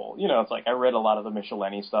read a whole, you know, it's like I read a lot of the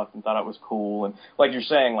Michelini stuff and thought it was cool, and like you're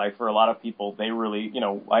saying, like for a lot of people, they really, you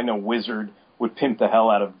know, I know Wizard would pimp the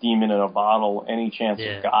hell out of Demon in a Bottle any chance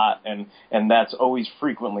it got, and that's always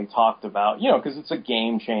frequently talked about, you know, because it's a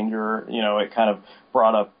game changer, you know, it kind of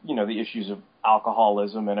brought up, you know, the issues of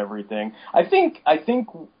alcoholism and everything. I think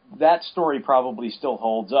that story probably still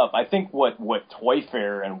holds up. I think what Toy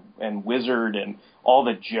Fair and Wizard and all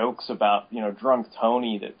the jokes about, you know, Drunk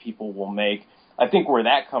Tony that people will make, I think where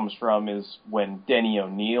that comes from is when Denny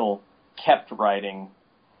O'Neil kept writing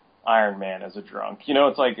Iron Man as a drunk. You know,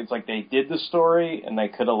 it's like they did the story and they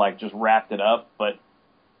could have like just wrapped it up, but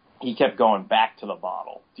he kept going back to the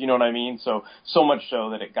bottle. Do you know what I mean? So much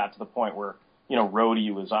so that it got to the point where, you know,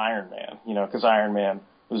 Rhodey was Iron Man, you know, because Iron Man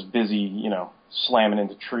was busy, you know, slamming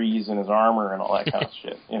into trees in his armor and all that kind of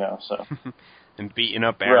shit, you know, so. And beating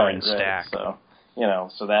up Aaron Stack. So, you know,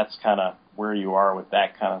 so that's kind of where you are with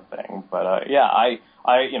that kind of thing. But, yeah, I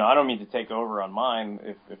you know, I don't mean to take over on mine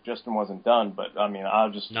if Justin wasn't done, but, I mean, I'll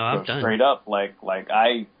just go straight up. Like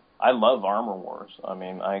I love Armor Wars. I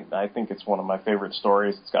mean, I think it's one of my favorite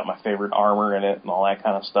stories. It's got my favorite armor in it and all that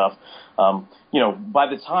kind of stuff. You know, by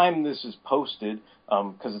the time this is posted,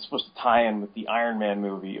 because it's supposed to tie in with the Iron Man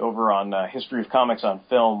movie, over on History of Comics on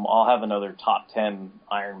Film, I'll have another top 10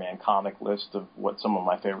 Iron Man comic list of what some of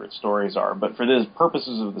my favorite stories are. But for the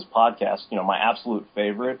purposes of this podcast, you know, my absolute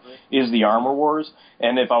favorite is the Armor Wars.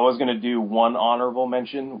 And if I was going to do one honorable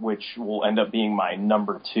mention, which will end up being my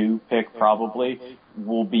number 2 pick probably,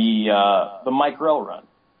 will be the Mike Grell run.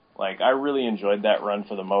 Like, I really enjoyed that run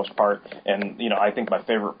for the most part, and, you know, I think my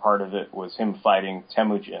favorite part of it was him fighting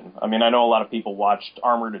Temujin. I mean, I know a lot of people watched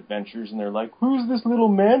Armored Adventures, and they're like, who's this little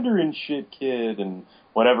Mandarin shit kid, and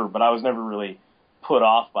whatever, but I was never really put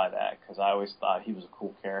off by that, because I always thought he was a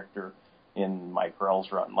cool character in Mike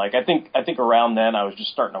Grell's run. Like, I think around then I was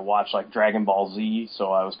just starting to watch, like, Dragon Ball Z,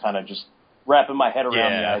 so I was kind of just wrapping my head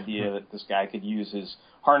around the idea that this guy could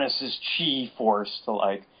harness his chi force to,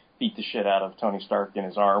 like, beat the shit out of Tony Stark in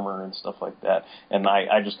his armor and stuff like that. And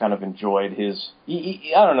I just kind of enjoyed his,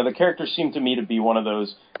 I don't know, the character seemed to me to be one of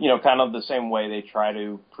those, you know, kind of the same way they try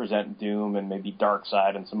to present Doom and maybe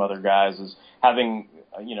Darkseid and some other guys as having,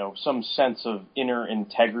 you know, some sense of inner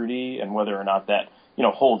integrity, and whether or not that, you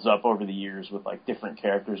know, holds up over the years with like different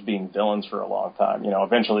characters being villains for a long time. You know,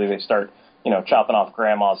 eventually they start, you know, chopping off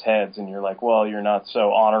grandma's heads, and you're like, well, you're not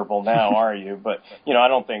so honorable now, are you? But, you know, I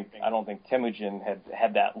don't think Temujin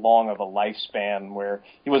had that long of a lifespan where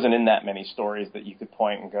he wasn't in that many stories that you could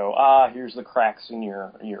point and go, here's the cracks in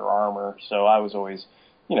your armor. So I was always,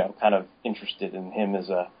 you know, kind of interested in him as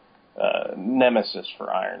a nemesis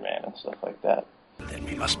for Iron Man and stuff like that. Then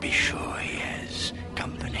we must be sure he has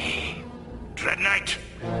company. Dread Knight,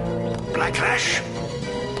 Black Lash,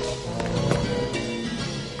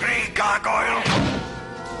 Grey Gargoyle,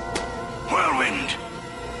 Whirlwind,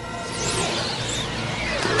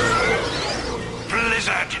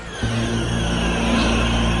 Blizzard.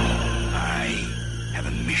 I have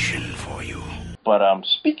a mission for you. But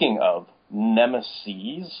speaking of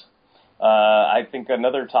nemeses, I think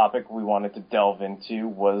another topic we wanted to delve into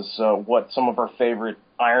was what some of our favorite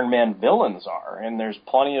Iron Man villains are. And there's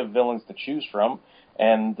plenty of villains to choose from.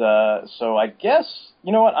 And so I guess,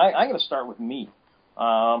 you know what, I'm going to start with me.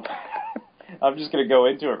 I'm just going to go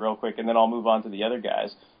into it real quick, and then I'll move on to the other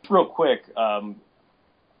guys. Real quick,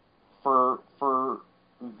 for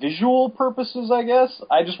visual purposes, I guess,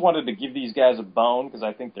 I just wanted to give these guys a bone because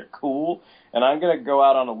I think they're cool, and I'm going to go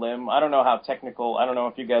out on a limb. I don't know how technical, I don't know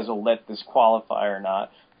if you guys will let this qualify or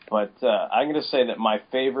not, but I'm going to say that my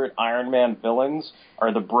favorite Iron Man villains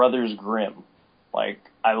are the Brothers Grimm. Like,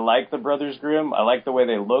 I like the Brothers Grimm. I like the way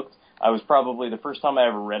they looked. I was probably, the first time I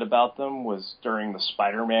ever read about them was during the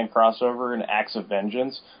Spider-Man crossover in Acts of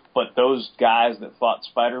Vengeance, but those guys that fought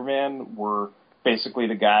Spider-Man were basically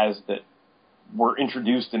the guys that were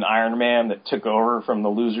introduced in Iron Man that took over from the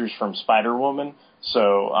losers from Spider-Woman.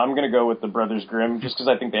 So I'm going to go with the Brothers Grimm just because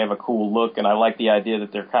I think they have a cool look, and I like the idea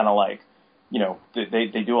that they're kind of like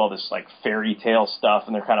they do all this like fairy tale stuff,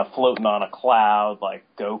 and they're kind of floating on a cloud like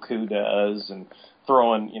Goku does, and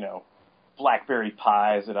throwing blackberry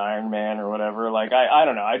pies at Iron Man or whatever. Like I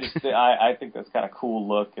don't know. I think that's kind of cool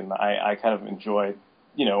look, and I kind of enjoy.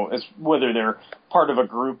 As whether they're part of a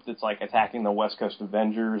group that's like attacking the West Coast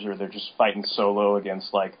Avengers, or they're just fighting solo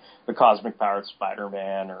against like the cosmic powered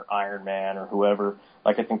Spider-Man or Iron Man or whoever.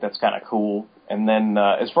 Like, I think that's kind of cool. And then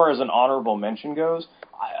as far as an honorable mention goes,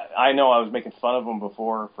 I know I was making fun of him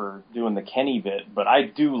before for doing the Kenny bit, but I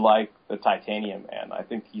do like the Titanium Man. I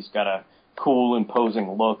think he's got a cool, imposing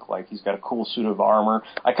look. Like, he's got a cool suit of armor.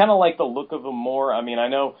 I kind of like the look of him more. I mean, I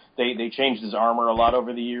know they changed his armor a lot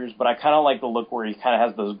over the years, but I kind of like the look where he kind of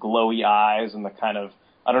has those glowy eyes and the kind of,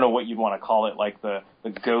 I don't know what you'd want to call it, like the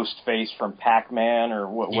ghost face from Pac-Man or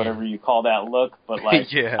whatever you call that look. But like,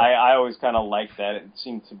 I always kind of liked that. It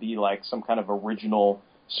seemed to be like some kind of original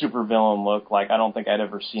supervillain look. Like, I don't think I'd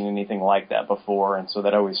ever seen anything like that before, and so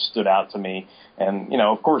that always stood out to me. And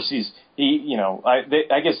of course,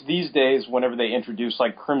 I guess these days, whenever they introduce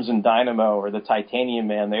like Crimson Dynamo or the Titanium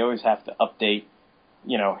Man, they always have to update,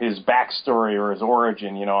 his backstory or his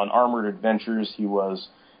origin. On Armored Adventures, he was,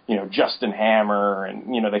 Justin Hammer,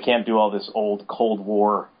 and they can't do all this old Cold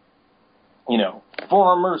War,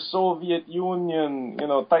 former Soviet Union,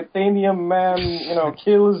 Titanium Man,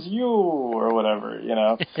 kills you, or whatever,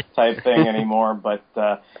 type thing anymore. But,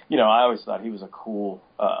 I always thought he was a cool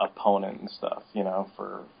opponent and stuff,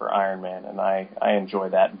 for Iron Man, and I enjoy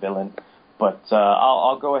that villain. But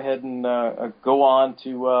I'll go ahead and go on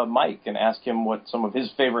to Mike and ask him what some of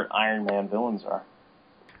his favorite Iron Man villains are.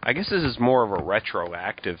 I guess this is more of a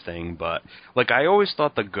retroactive thing, but, like, I always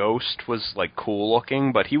thought the Ghost was, like, cool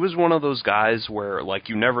looking, but he was one of those guys where, like,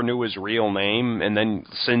 you never knew his real name, and then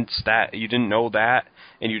since that, you didn't know that,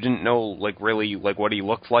 and you didn't know, like, really, like, what he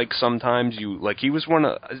looked like sometimes. He was one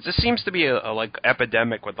of, this seems to be a like,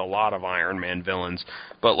 epidemic with a lot of Iron Man villains,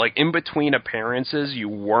 but, like, in between appearances, you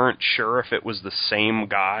weren't sure if it was the same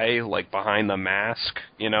guy, like, behind the mask,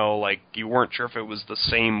 like, you weren't sure if it was the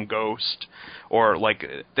same Ghost, or, like,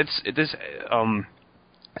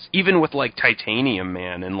 even with, like, Titanium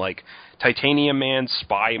Man and, like, Titanium Man,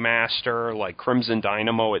 Spy Master, like, Crimson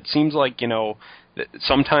Dynamo, it seems like,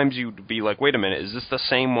 sometimes you'd be like, wait a minute, is this the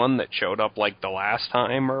same one that showed up, like, the last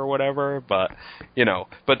time or whatever? But,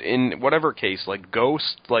 but in whatever case, like,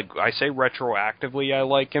 Ghost, like, I say retroactively I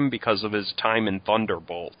like him because of his time in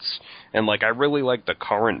Thunderbolts. And, like, I really like the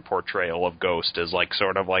current portrayal of Ghost as, like,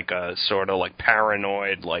 sort of like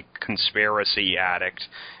paranoid, like, conspiracy addict.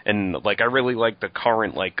 And, like, I really like the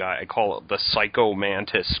current, like, I call it the Psycho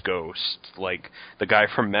Mantis Ghost, like, the guy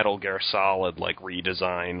from Metal Gear Solid, like,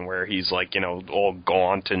 redesign, where he's, like, all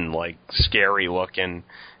gaunt and, like, scary looking,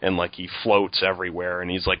 and, like, he floats everywhere, and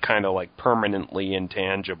he's, like, kind of, like, permanently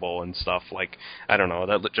intangible and stuff. Like, I don't know,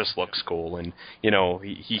 that just looks cool. And,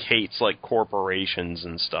 he hates, like, corporations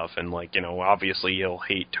and stuff, and, like, obviously he'll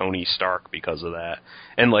hate Tony Stark because of that.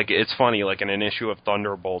 And, like, it's funny, like, in an issue of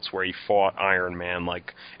Thunderbolts where he fought Iron Man,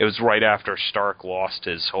 like, it was right after Stark lost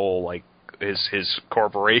his whole, like, his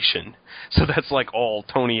corporation. So that's, like, all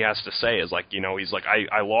Tony has to say is, like, he's like,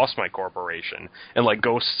 I lost my corporation. And, like,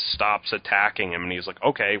 Ghost stops attacking him, and he's like,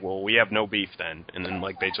 okay, well, we have no beef then. And then,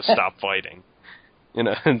 like, they just stop fighting.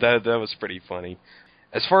 That was pretty funny.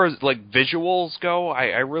 As far as, like, visuals go,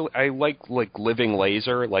 I like Living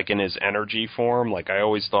Laser, like, in his energy form. Like, I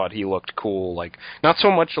always thought he looked cool. Like, not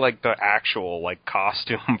so much, like, the actual, like,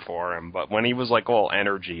 costume for him, but when he was, like, all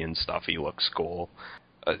energy and stuff, he looks cool.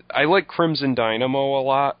 I like Crimson Dynamo a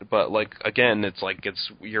lot, but, like, again,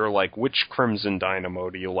 you're like, which Crimson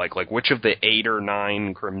Dynamo do you like? Like, which of the 8 or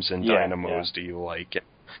 9 Crimson Dynamos do you like?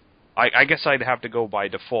 I guess I'd have to go by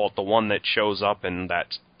default, the one that shows up in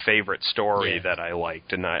that favorite story that I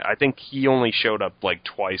liked, and I think he only showed up, like,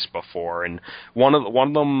 twice before, and one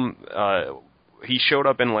of them, he showed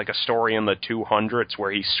up in, like, a story in the 200s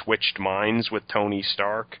where he switched minds with Tony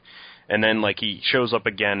Stark. And then, like, he shows up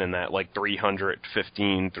again in that, like,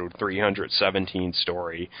 315 through 317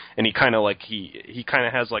 story. And he kind of, like, he kind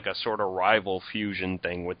of has, like, a sort of rival fusion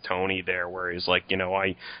thing with Tony there, where he's like,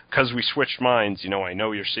 because we switched minds, I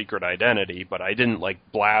know your secret identity, but I didn't, like,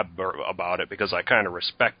 blab about it because I kind of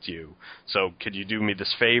respect you. So could you do me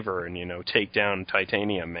this favor and, take down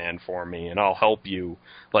Titanium Man for me, and I'll help you,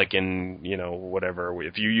 like, in, whatever.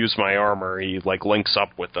 If you use my armor, he, like, links up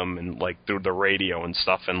with them and, like, through the radio and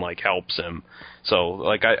stuff and, like, helps him. So,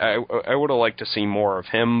 like, I would have liked to see more of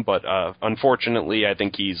him, but unfortunately, I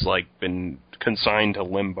think he's, like, been consigned to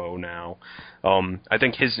limbo now. I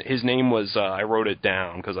think his name was, I wrote it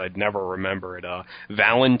down because I'd never remember it,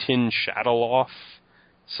 Valentin Shadaloff.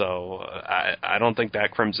 So I don't think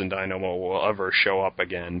that Crimson Dynamo will ever show up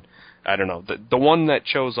again. I don't know. The one that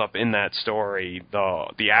shows up in that story,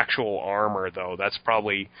 the actual armor, though, that's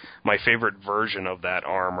probably my favorite version of that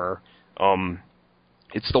armor.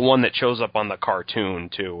 It's the one that shows up on the cartoon,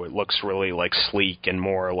 too. It looks really, like, sleek and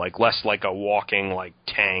more, like, less like a walking, like,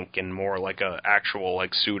 tank and more like a actual,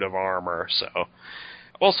 like, suit of armor, so...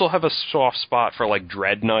 Also have a soft spot for, like,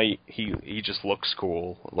 Dread Knight. He just looks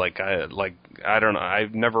cool. I don't know.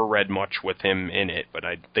 I've never read much with him in it, but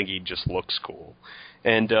I think he just looks cool.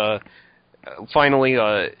 And, finally,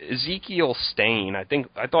 Ezekiel Stane, I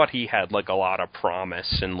thought he had, like, a lot of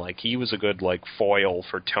promise, and, like, he was a good, like, foil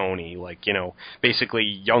for Tony, like, you know, basically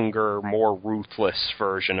younger, more ruthless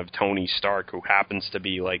version of Tony Stark, who happens to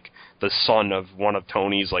be, like, the son of one of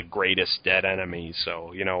Tony's, like, greatest dead enemies,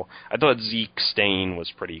 so, you know, I thought Zeke Stane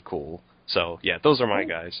was pretty cool. So, yeah, those are my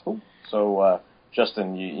guys. Cool. So,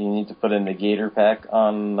 Justin, you need to put in the Gator Pack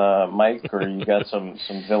on Mike, or you got some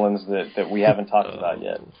villains that we haven't talked about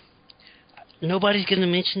yet? Nobody's going to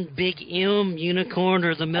mention Big M, Unicorn,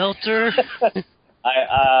 or the Melter? Nope.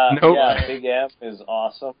 Yeah, Big M is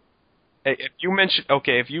awesome. Hey,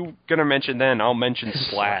 if you're going to mention then, I'll mention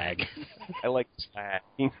Slag. I like Slag.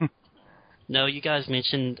 No, you guys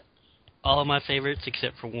mentioned all of my favorites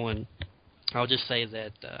except for one. I'll just say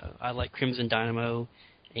that I like Crimson Dynamo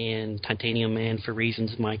and Titanium Man for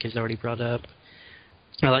reasons Mike has already brought up.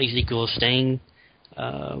 I like Ezekiel Stane.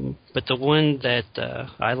 But the one that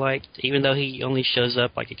I liked, even though he only shows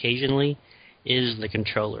up like occasionally, is the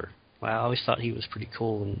Controller. I always thought he was pretty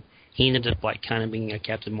cool, and he ended up like kind of being a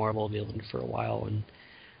Captain Marvel villain for a while. And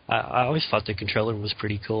I always thought the Controller was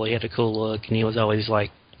pretty cool. He had a cool look, and he was always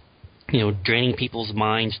like, you know, draining people's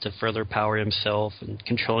minds to further power himself and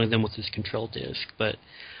controlling them with his control disc. But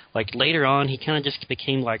like later on, he kind of just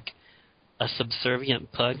became like a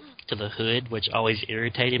subservient pug to the Hood, which always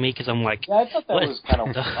irritated me because I'm like, yeah, I thought that was kind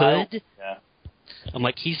of the Hood. Yeah. I'm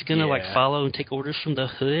like, he's gonna like follow and take orders from the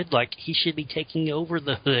Hood. Like he should be taking over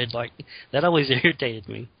the Hood. Like that always irritated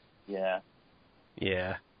me. Yeah.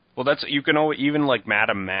 Yeah. Well, that's you can always, even like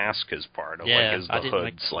Madame Mask is part of like is the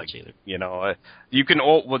Hood's like you know you can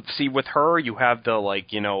see with her you have the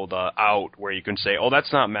like you know the out where you can say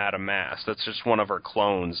that's not Madame Mask, that's just one of her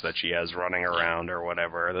clones that she has running around or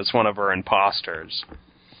whatever, that's one of her imposters.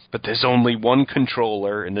 But there's only one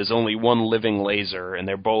controller and there's only one living laser and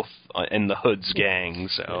they're both in the Hood's gang,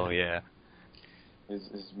 so yeah.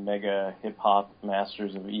 Is mega hip hop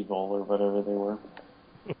masters of evil or whatever they were.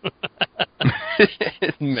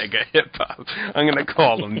 Mega hip hop. I'm gonna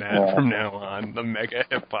call them that from now on. The mega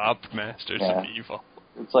hip hop masters of evil.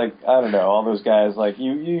 It's like, I don't know, all those guys, like,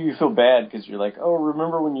 you feel bad because you're like, oh,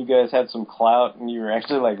 remember when you guys had some clout and you were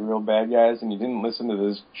actually, like, real bad guys and you didn't listen to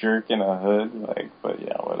this jerk in a hood? Like, but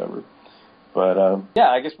yeah, whatever. But, yeah,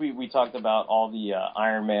 I guess we talked about all the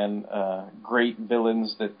Iron Man great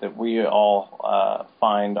villains that we all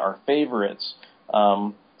find our favorites.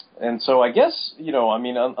 And so I guess, you know, I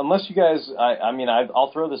mean, unless you guys,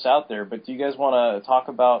 I'll throw this out there, but do you guys want to talk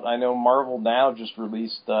about, I know Marvel now just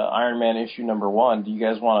released Iron Man issue #1. Do you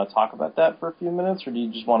guys want to talk about that for a few minutes, or do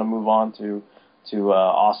you just want to move on to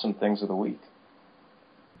awesome things of the week?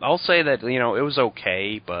 I'll say that, you know, it was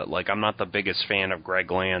okay, but, like, I'm not the biggest fan of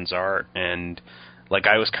Greg Land's art, and... Like,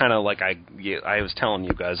 I was kind of like, I was telling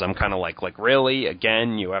you guys, I'm kind of like, really?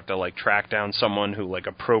 Again, you have to, like, track down someone who, like,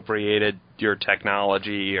 appropriated your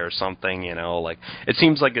technology or something, you know? Like, it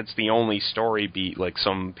seems like it's the only story beat, like,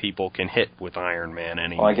 some people can hit with Iron Man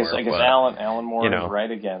anymore. Well, I guess Alan Moore is right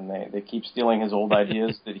again. They keep stealing his old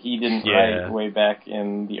ideas that he didn't write way back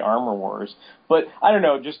in the Armor Wars. But, I don't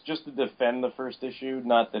know, just to defend the first issue,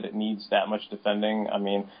 not that it needs that much defending. I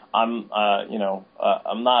mean, I'm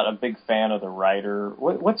not a big fan of the writer.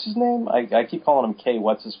 What's his name? I keep calling him K.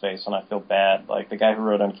 What's-his-face, and I feel bad. Like, the guy who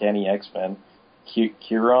wrote Uncanny X-Men.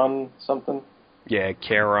 Kieron something? Yeah,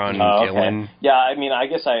 Kieron Gillen. Okay. Yeah, I mean, I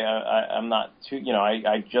guess I'm not too, you know,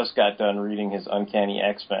 I just got done reading his Uncanny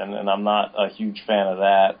X-Men, and I'm not a huge fan of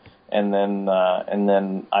that. And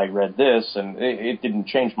then I read this, and it didn't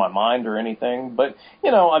change my mind or anything. But,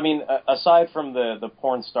 you know, I mean, aside from the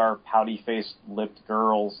porn star pouty-faced lipped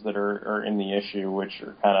girls that are in the issue, which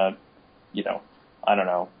are kind of, you know, I don't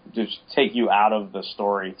know, just take you out of the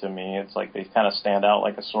story to me. It's like they kind of stand out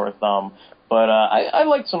like a sore thumb. But I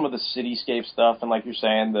like some of the cityscape stuff, and like you're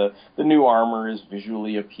saying, the new armor is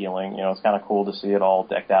visually appealing. You know, it's kind of cool to see it all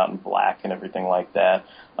decked out in black and everything like that.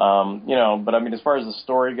 You know, but I mean, as far as the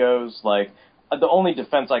story goes, like, the only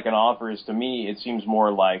defense I can offer is, to me, it seems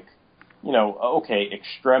more like okay,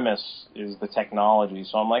 Extremis is the technology.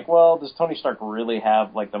 So I'm like, well, does Tony Stark really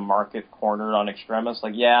have, like, the market cornered on Extremis?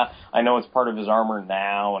 Like, yeah, I know it's part of his armor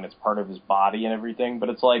now and it's part of his body and everything, but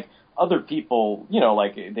it's like other people,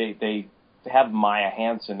 like, they have Maya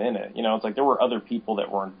Hansen in it. It's like there were other people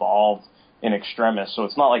that were involved in Extremis, so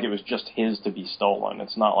it's not like it was just his to be stolen.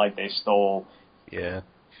 It's not like they stole... Yeah.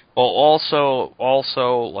 Well,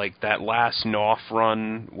 also, like, that last Noff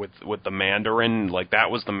run with the Mandarin, like,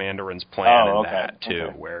 that was the Mandarin's plan in that, too,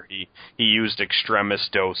 where he used Extremis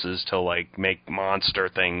doses to, like, make monster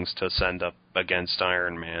things to send up against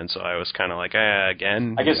Iron Man, so I was kind of like,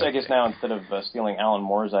 again? I guess now, instead of stealing Alan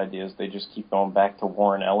Moore's ideas, they just keep going back to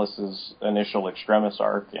Warren Ellis's initial Extremis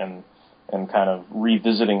arc and kind of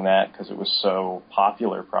revisiting that because it was so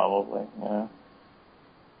popular, probably,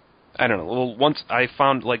 I don't know. Well, once I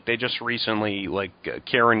found, like, they just recently, like,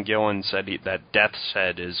 Kieran Gillen said that Death's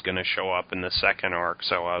Head is going to show up in the second arc,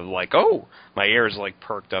 so I was like, oh, my ears, like,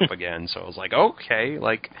 perked up again, so I was like, okay,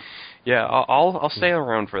 like, yeah, I'll stay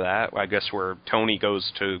around for that, I guess, where Tony goes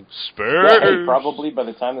to space. Yeah, hey, probably by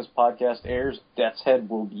the time this podcast airs, Death's Head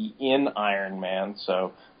will be in Iron Man,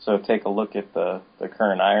 so take a look at the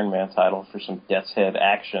current Iron Man title for some Death's Head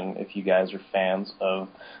action if you guys are fans of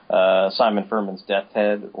Simon Furman's Death's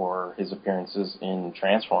Head or his appearances in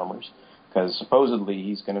Transformers, because supposedly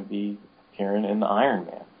he's going to be appearing in Iron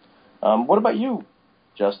Man. What about you,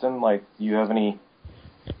 Justin? Like, do you have any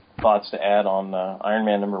thoughts to add on Iron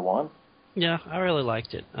Man #1? Yeah, I really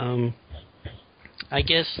liked it. I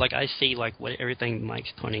guess, like, I see, like, what everything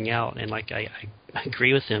Mike's pointing out, and, like, I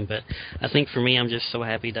agree with him, but I think for me, I'm just so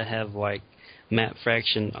happy to have, like, Matt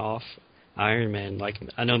Fraction off Iron Man. Like,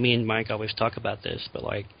 I know me and Mike always talk about this, but,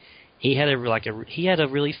 like, he had a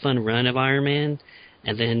really fun run of Iron Man,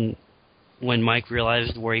 and then when Mike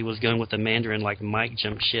realized where he was going with the Mandarin, like, Mike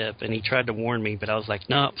jumped ship, and he tried to warn me, but I was like,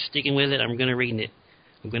 no, I'm sticking with it, I'm going to read it.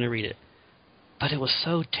 But it was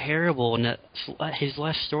so terrible, and his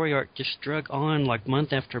last story arc just drug on, like,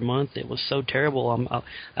 month after month. It was so terrible.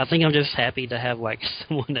 I think I'm just happy to have, like,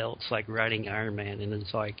 someone else, like, writing Iron Man, and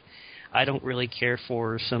it's like, I don't really care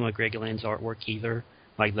for some of Greg Land's artwork either,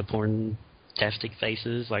 like the porn-tastic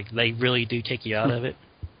faces. Like, they really do take you out of it.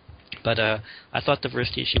 But I thought the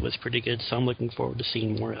first issue was pretty good, so I'm looking forward to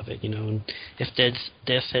seeing more of it, And if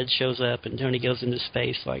Death's Head shows up and Tony goes into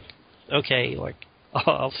space, like, okay, like,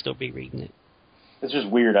 I'll still be reading it. It's just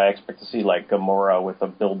weird. I expect to see, like, Gamora with a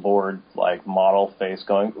billboard, like, model face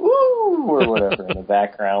going, ooh, or whatever in the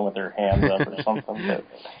background with her hands up or something. But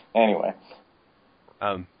anyway.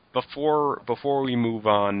 Before we move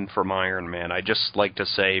on from Iron Man, I'd just like to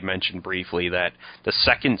mention briefly that the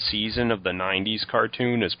second season of the 90s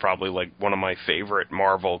cartoon is probably, like, one of my favorite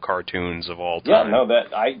Marvel cartoons of all time. Yeah, no,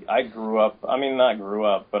 that I grew up, I mean, not grew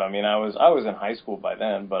up, but I mean, I was in high school by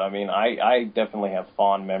then, but I mean, I definitely have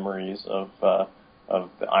fond memories of the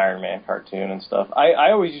Iron Man cartoon and stuff.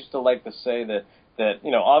 I always used to like to say that,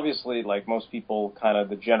 obviously, like most people, kind of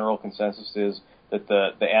the general consensus is that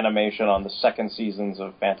the animation on the second seasons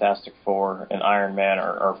of Fantastic Four and Iron Man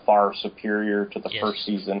are far superior to the first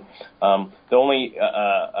season. The only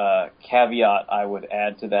caveat I would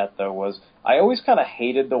add to that, though, was I always kind of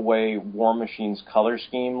hated the way War Machine's color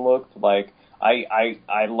scheme looked. Like,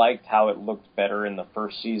 I liked how it looked better in the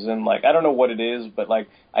first season. Like, I don't know what it is, but, like,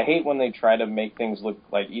 I hate when they try to make things look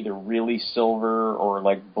like either really silver or,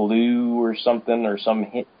 like, blue or something, or some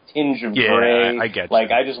tinge of gray. I get you.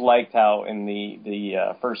 Like, I just liked how in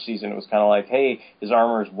the first season it was kind of like, hey, his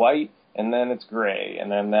armor is white, and then it's gray,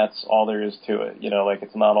 and then that's all there is to it. Like,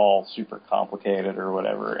 it's not all super complicated or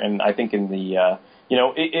whatever. And I think in the,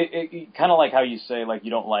 it kind of like how you say, like,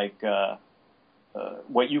 you don't like...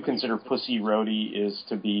 what you consider Pussy Rhodey is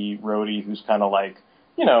to be Rhodey, who's kind of like,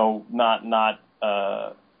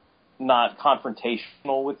 not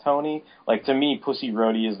confrontational with Tony. Like, to me, Pussy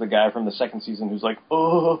Rhodey is the guy from the second season who's like,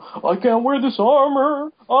 oh, I can't wear this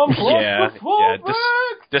armor. I'm claustrophobic.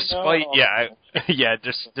 Despite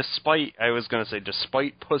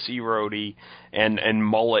Pussy Rhodey and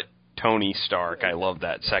mullet Tony Stark, I love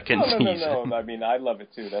that second season. No. I mean, I love it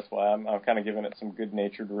too. That's why I'm kind of giving it some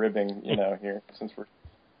good-natured ribbing, here, since we're.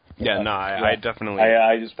 I definitely.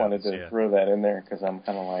 I just wanted to throw that in there because I'm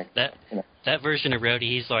kind of like that. That version of Rhodey,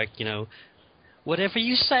 he's like, whatever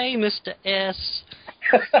you say, Mr. S.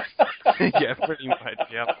 Yeah, pretty much.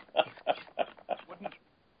 Yep.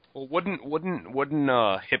 Wouldn't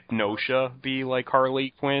Hypnotia be like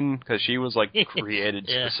Harley Quinn? Because she was like created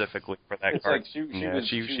specifically for that it's cartoon. Like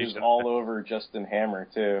she was all over Justin Hammer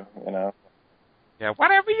too. Yeah,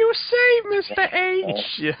 whatever you say, Mr.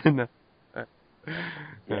 H.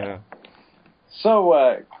 Yeah.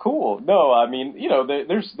 So, cool. No, I mean,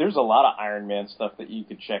 there's a lot of Iron Man stuff that you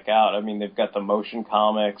could check out. I mean, they've got the motion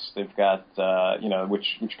comics. They've got,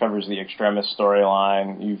 which covers the Extremis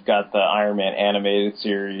storyline. You've got the Iron Man animated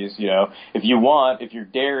series. If you're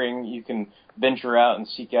daring, you can venture out and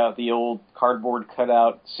seek out the old cardboard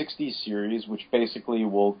cutout 60s series, which basically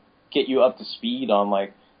will get you up to speed on,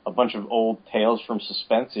 like, a bunch of old Tales from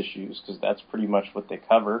Suspense issues, because that's pretty much what they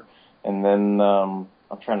cover. And then,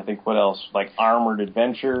 I'm trying to think what else, like Armored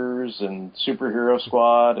Adventures and Superhero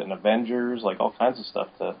Squad and Avengers, like all kinds of stuff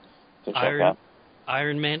to check out.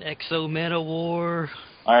 Iron Man Exo Man of War.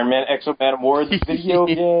 Iron Man Exo Man of War, the video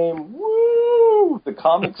game. Woo! The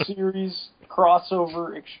comic series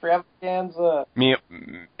crossover extravaganza. Me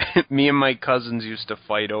and my cousins used to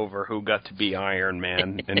fight over who got to be Iron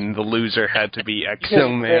Man, and the loser had to be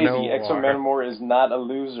Exo Man of War. Exo Man of War is not a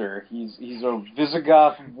loser. He's a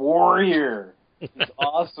Visigoth warrior. He's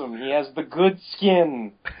awesome. He has the good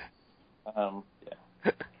skin. Yeah.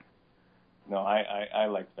 No, I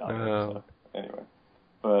like that. So, anyway.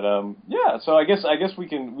 But so I guess we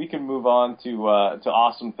can move on to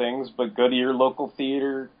awesome things. But go to your local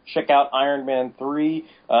theater, check out Iron Man 3.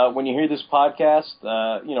 When you hear this podcast,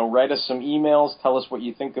 write us some emails. Tell us what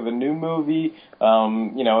you think of the new movie.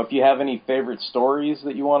 If you have any favorite stories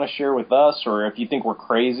that you want to share with us, or if you think we're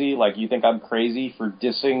crazy, like you think I'm crazy for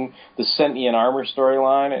dissing the Sentient Armor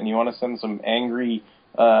storyline, and you want to send some angry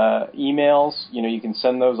emails, you can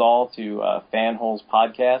send those all to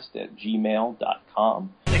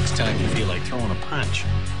fanholespodcast@gmail.com. Next time you feel like throwing a punch,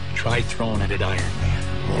 try throwing it at Iron Man.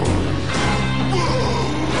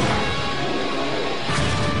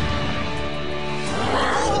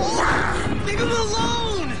 Leave him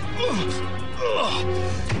alone!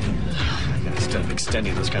 I gotta stop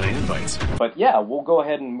extending those kind of invites. But yeah, we'll go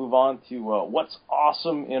ahead and move on to what's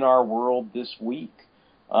awesome in our world this week.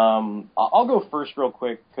 I'll go first real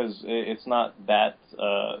quick because it's not that,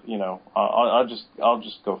 I'll just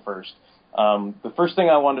go first. The first thing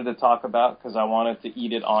I wanted to talk about, because I wanted to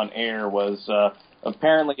eat it on air, was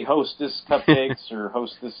apparently Hostess cupcakes or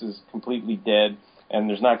Hostess is completely dead, and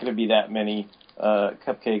there's not going to be that many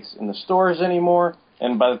cupcakes in the stores anymore.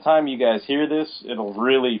 And by the time you guys hear this, it'll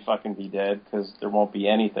really fucking be dead because there won't be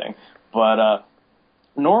anything. But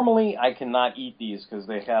normally I cannot eat these because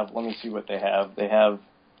they have, let me see what they have. They have,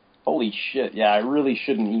 holy shit, yeah, I really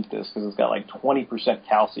shouldn't eat this because it's got like 20%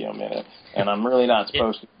 calcium in it, and I'm really not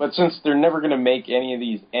supposed to. But since they're never going to make any of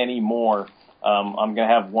these anymore, I'm going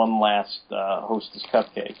to have one last Hostess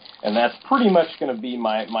cupcake, and that's pretty much going to be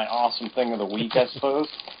my awesome thing of the week, I suppose.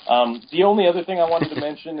 The only other thing I wanted to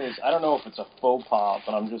mention is, I don't know if it's a faux pas,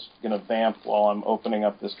 but I'm just going to vamp while I'm opening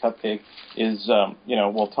up this cupcake, is,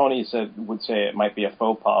 Tony would say it might be a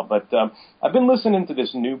faux pas, but I've been listening to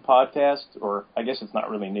this new podcast, or I guess it's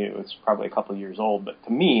not really new, it's probably a couple of years old, but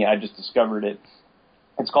to me, I just discovered it.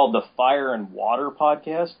 It's called the Fire and Water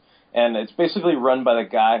Podcast, and it's basically run by the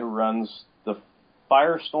guy who runs the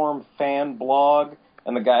Firestorm fan blog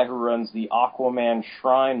and the guy who runs the Aquaman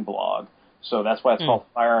Shrine blog. So that's why it's called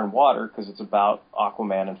Fire and Water, because it's about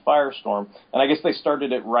Aquaman and Firestorm. And I guess they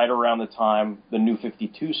started it right around the time the New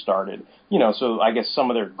 52 started. So I guess some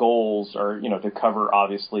of their goals are, to cover,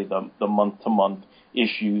 obviously, the month-to-month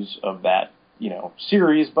issues of that,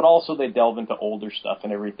 series, but also they delve into older stuff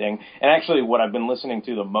and everything. And actually what I've been listening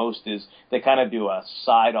to the most is they kind of do a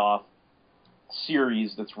side-off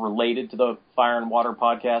series that's related to the Fire and Water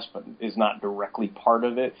podcast, but is not directly part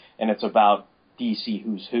of it. And it's about DC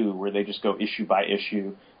Who's Who, where they just go issue by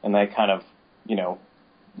issue and they kind of,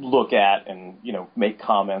 look at and, make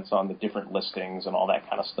comments on the different listings and all that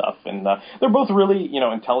kind of stuff. And they're both really,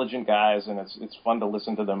 intelligent guys, and it's fun to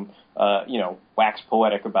listen to them, wax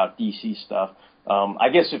poetic about DC stuff. I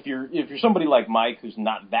guess if you're somebody like Mike, who's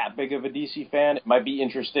not that big of a DC fan, it might be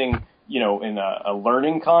interesting, in a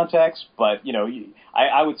learning context. But,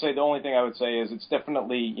 I would say the only thing I would say is it's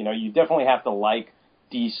definitely, you definitely have to like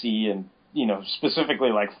DC and, specifically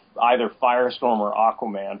like either Firestorm or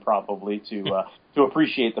Aquaman probably to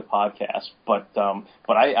appreciate the podcast. But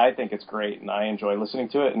I think it's great and I enjoy listening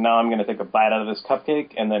to it. And now I'm going to take a bite out of this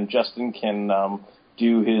cupcake, and then Justin can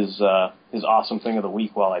do his awesome thing of the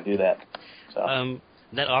week while I do that. So.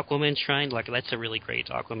 That Aquaman Shrine, that's a really great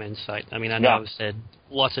Aquaman site. I mean, I know I've said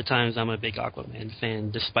lots of times I'm a big Aquaman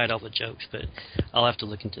fan, despite all the jokes, but I'll have to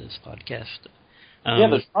look into this podcast.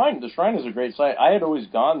 The Shrine is a great site. I had always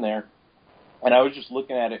gone there, and I was just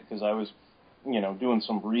looking at it because I was, doing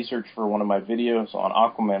some research for one of my videos on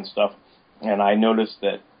Aquaman stuff, and I noticed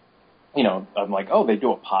that, I'm like, oh, they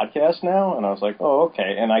do a podcast now? And I was like, oh,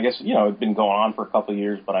 okay. And I guess, it'd been going on for a couple of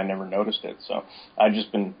years, but I never noticed it. So I've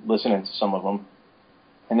just been listening to some of them.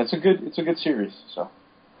 and it's a good series. So,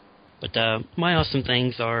 but my awesome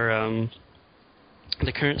things are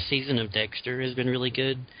the current season of Dexter has been really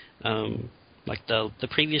good. Like the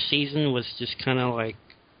previous season was just kind of like,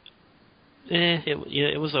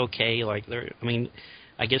 it was okay. Like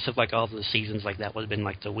I guess of like all the seasons, like that would have been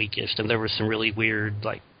like the weakest, and there was some really weird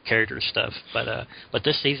like character stuff. But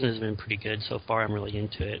this season has been pretty good so far. I'm really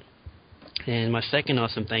into it. And my second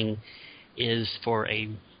awesome thing is for a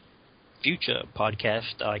future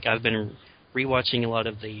podcast. Like I've been rewatching a lot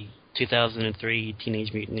of the 2003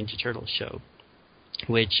 Teenage Mutant Ninja Turtles show,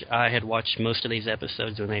 which I had watched most of these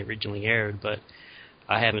episodes when they originally aired, but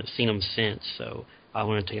I haven't seen them since. So I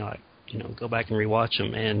wanted to go back and rewatch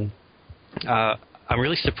them, and I'm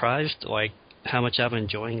really surprised like how much I'm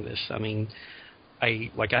enjoying this. I mean,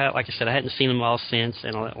 like I said, I hadn't seen them all since,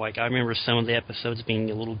 and I remember some of the episodes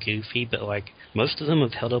being a little goofy, but like most of them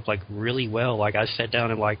have held up like really well. Like I sat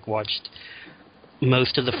down and like watched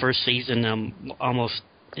most of the first season, almost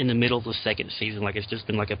in the middle of the second season. Like it's just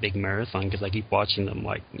been like a big marathon because I keep watching them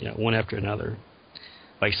like one after another.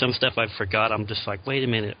 Like some stuff I forgot, I'm just like, wait a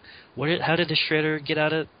minute, how did the Shredder get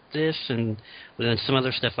out of this? And then some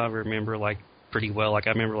other stuff I remember like pretty well. Like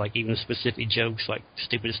I remember like even specific jokes, like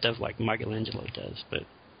stupid stuff like Michelangelo does. But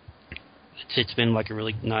it's been like a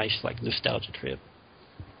really nice like nostalgia trip.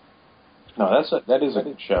 No, that is a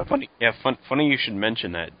good show. Funny you should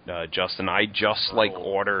mention that, Justin. I just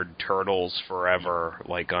ordered Turtles Forever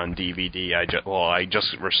like on DVD. I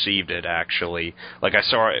just received it actually. Like I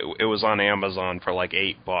saw it was on Amazon for like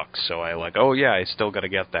 $8, so I I still got to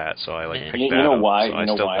get that. So I picked that up. You know why it's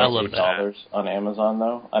 $8 on Amazon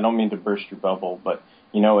though? I don't mean to burst your bubble, but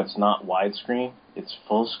it's not widescreen; it's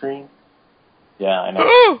full screen. Yeah, I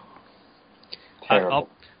know. Terrible.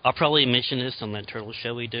 I'll probably mention this on that Turtles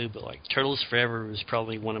show we do, but like Turtles Forever is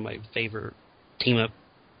probably one of my favorite team-up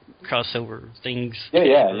crossover things.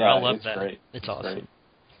 Yeah. I love that. Great. It's awesome. Great.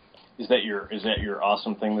 Is that your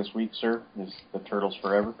awesome thing this week, sir? Is the Turtles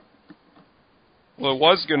Forever? Well, it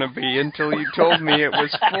was going to be until you told me it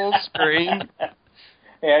was full screen.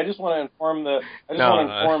 Hey, I just want to inform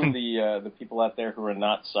the people out there who are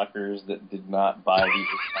not suckers that did not buy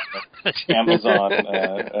the Amazon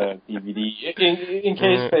DVD in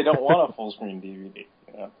case they don't want a full screen DVD.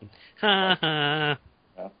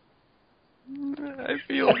 I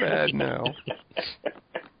feel bad now.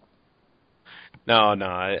 No,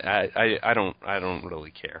 I don't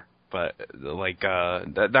really care. But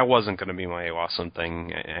that wasn't going to be my awesome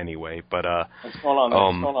thing anyway. But what's going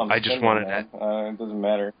on? I just wanted that. It doesn't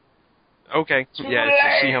matter. Okay, to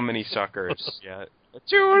see how many suckers. Yeah,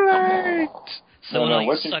 too late. So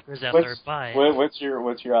many suckers out there buy. What's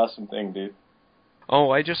your awesome thing, dude?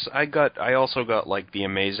 Oh, I also got like The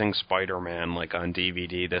Amazing Spider-Man like on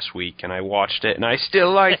DVD this week, and I watched it, and I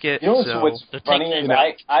still like it. What's funny is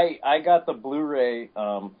I got the Blu-ray.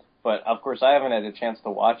 But, of course, I haven't had a chance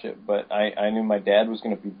to watch it, but I knew my dad was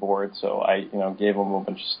going to be bored, so I, gave him a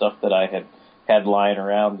bunch of stuff that I had lying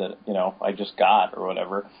around that, I just got or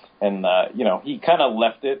whatever. And, he kind of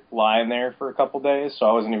left it lying there for a couple days, so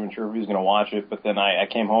I wasn't even sure if he was going to watch it. But then I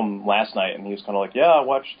came home last night, and he was kind of like, yeah, I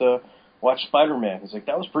watched Spider-Man. He's like,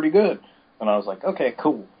 that was pretty good. And I was like, okay,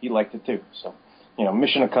 cool. He liked it, too. So,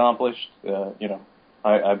 mission accomplished,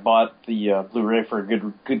 I bought the Blu-ray for a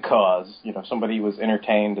good cause. Somebody was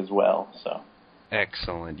entertained as well. So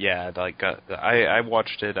excellent. Yeah, I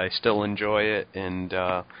watched it. I still enjoy it, and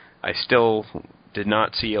I still did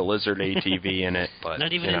not see a lizard ATV in it. But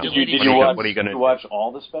not even Did you watch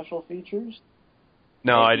all the special features?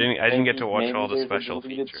 No, I didn't get to watch all the special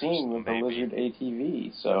features. Scene with the lizard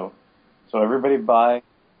ATV. So everybody buy.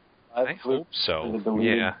 I hope so. The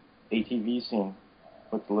deleted ATV scene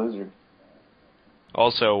with the lizard.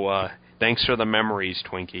 Also, thanks for the memories,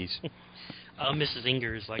 Twinkies. Mrs.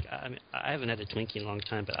 Zingers, I haven't had a Twinkie in a long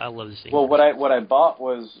time, but I love Zingers. Well, what I bought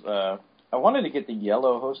was I wanted to get the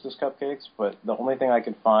yellow Hostess cupcakes, but the only thing I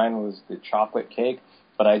could find was the chocolate cake.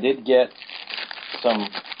 But I did get some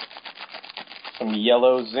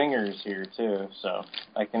yellow Zingers here too, so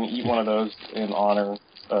I can eat one of those in honor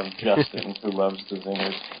of Justin, who loves the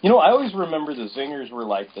Zingers. I always remember the Zingers were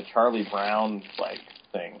like the Charlie Brown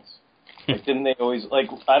things. Didn't they always,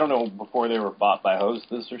 I don't know, before they were bought by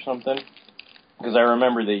Hostess or something? Because I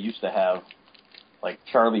remember they used to have,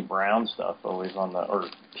 Charlie Brown stuff always on or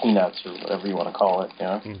Peanuts or whatever you want to call it,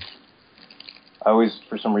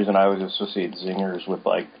 for some reason, I always associate Zingers with,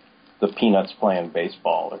 the Peanuts playing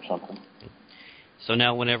baseball or something. So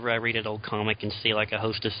now whenever I read an old comic and see, a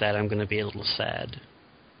Hostess ad, I'm going to be a little sad.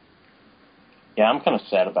 Yeah, I'm kind of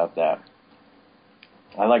sad about that.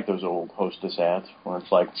 I like those old Hostess ads where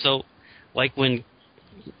it's like... So, when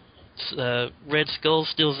Red Skull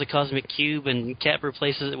steals the Cosmic Cube and Cap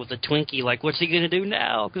replaces it with a Twinkie. Like, what's he going to do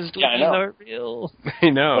now? Because Twinkies aren't real. I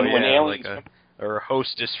know, when aliens or a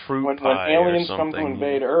Hostess fruit pie when aliens or come something. to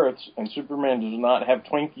invade Earth and Superman does not have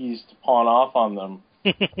Twinkies to pawn off on them,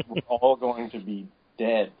 we're all going to be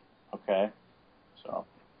dead. Okay? So,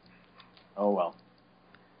 oh well.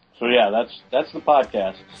 So yeah, that's the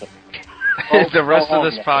podcast. So, the rest of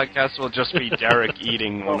this podcast will just be Derek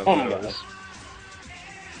eating one of those.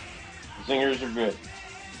 Zingers are good.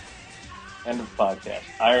 End of podcast.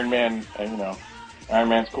 Iron Man, Iron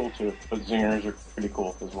Man's cool too, but Zingers are pretty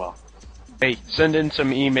cool as well. Hey, send in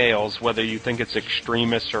some emails whether you think it's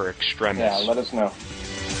extremist or extremist. Yeah, let us know.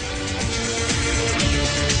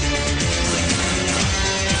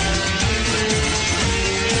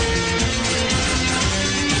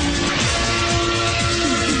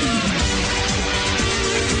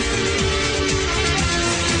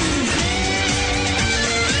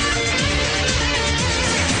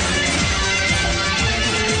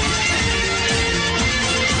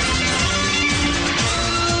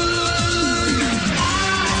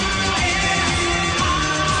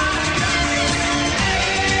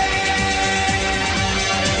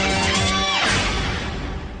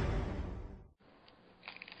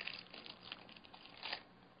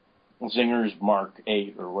 Zingers Mark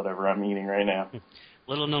 8 or whatever I'm eating right now.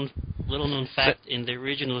 Little known fact, in the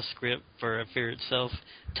original script for Fear Itself,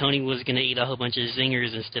 Tony was going to eat a whole bunch of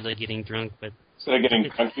Zingers instead of getting drunk, but... Instead of getting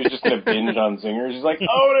drunk, he was just going to binge on Zingers. He's like,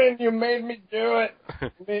 Odin, you made me do it!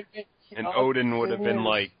 You made me and Odin would have been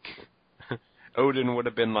like... Odin would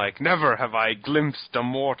have been like, never have I glimpsed a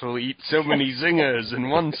mortal eat so many Zingers in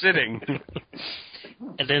one sitting.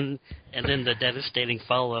 And then the devastating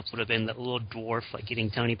follow-up would have been that little dwarf, like, getting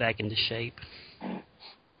Tony back into shape.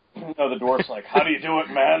 No, the dwarf's like, how do you do it,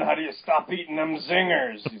 man? How do you stop eating them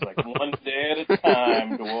Zingers? He's like, one day at a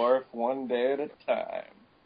time, dwarf, one day at a time.